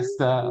that I miss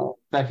the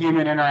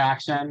human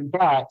interaction.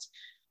 But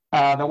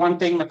the one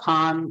thing the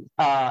con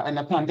and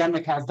the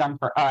pandemic has done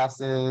for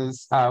us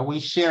is we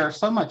share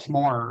so much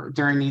more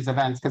during these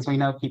events because we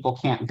know people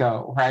can't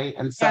go, right?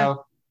 And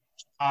so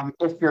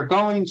if you're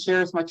going,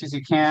 share as much as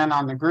you can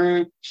on the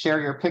group,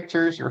 share your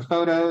pictures, your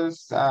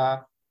photos,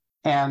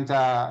 and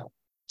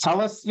tell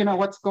us, you know,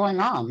 what's going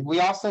on. We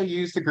also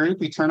use the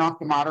group. We turn off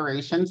the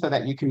moderation so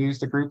that you can use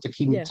the group to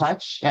keep in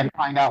touch and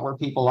find out where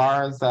people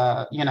are as,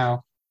 you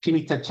know, if you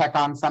need to check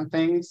on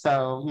something.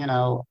 So, you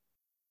know,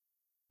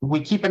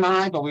 we keep an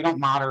eye, but we don't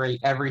moderate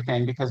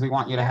everything because we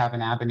want you to have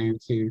an avenue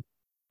to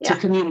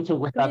communicate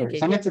with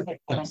others. And it's a big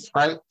thing,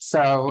 right?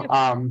 So,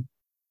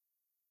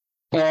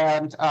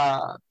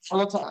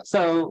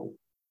 so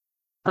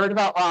heard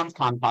about Ron's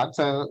Conpod.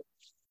 So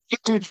you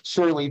do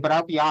Shore Leave, but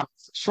I'll be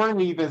honest, Shore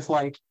Leave is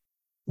like,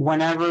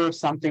 whenever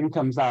something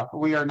comes up,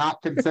 we are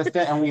not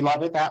consistent and we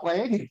love it that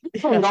way. We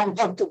don't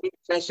have to be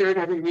pressured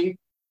every week.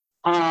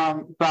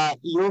 But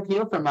you'll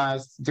hear from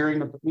us during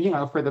the, you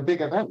know, for the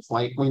big events.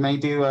 Like we may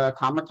do a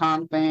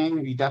Comic-Con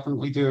thing, we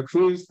definitely do a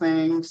cruise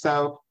thing.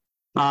 So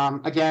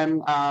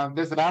again,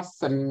 visit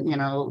us, and you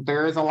know,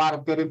 there is a lot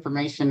of good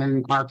information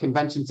in our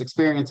conventions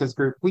experiences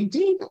group. We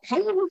do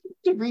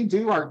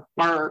redo our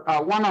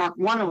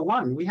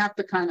 101. We have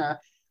to kind of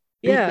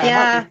Yeah.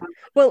 Yeah.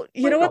 Well,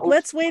 you know Like what? the old-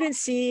 Let's wait and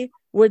see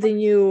where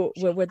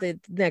the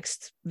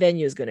next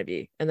venue is going to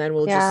be, and then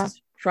we'll Yeah.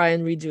 just try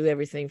and redo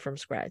everything from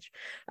scratch.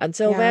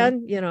 Until Yeah.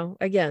 then,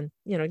 again,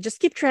 just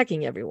keep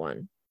tracking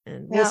everyone,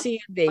 and we'll Yeah. see you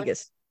in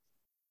Vegas.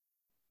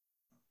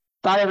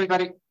 Bye,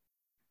 everybody.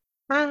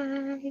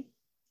 Bye.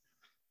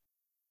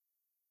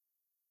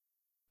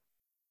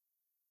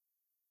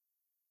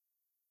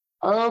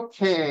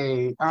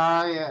 Okay.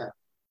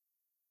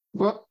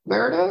 Well,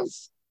 there it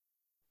is.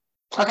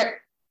 Okay,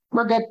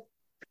 we're good.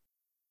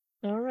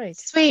 All right.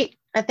 Sweet.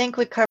 I think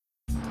we covered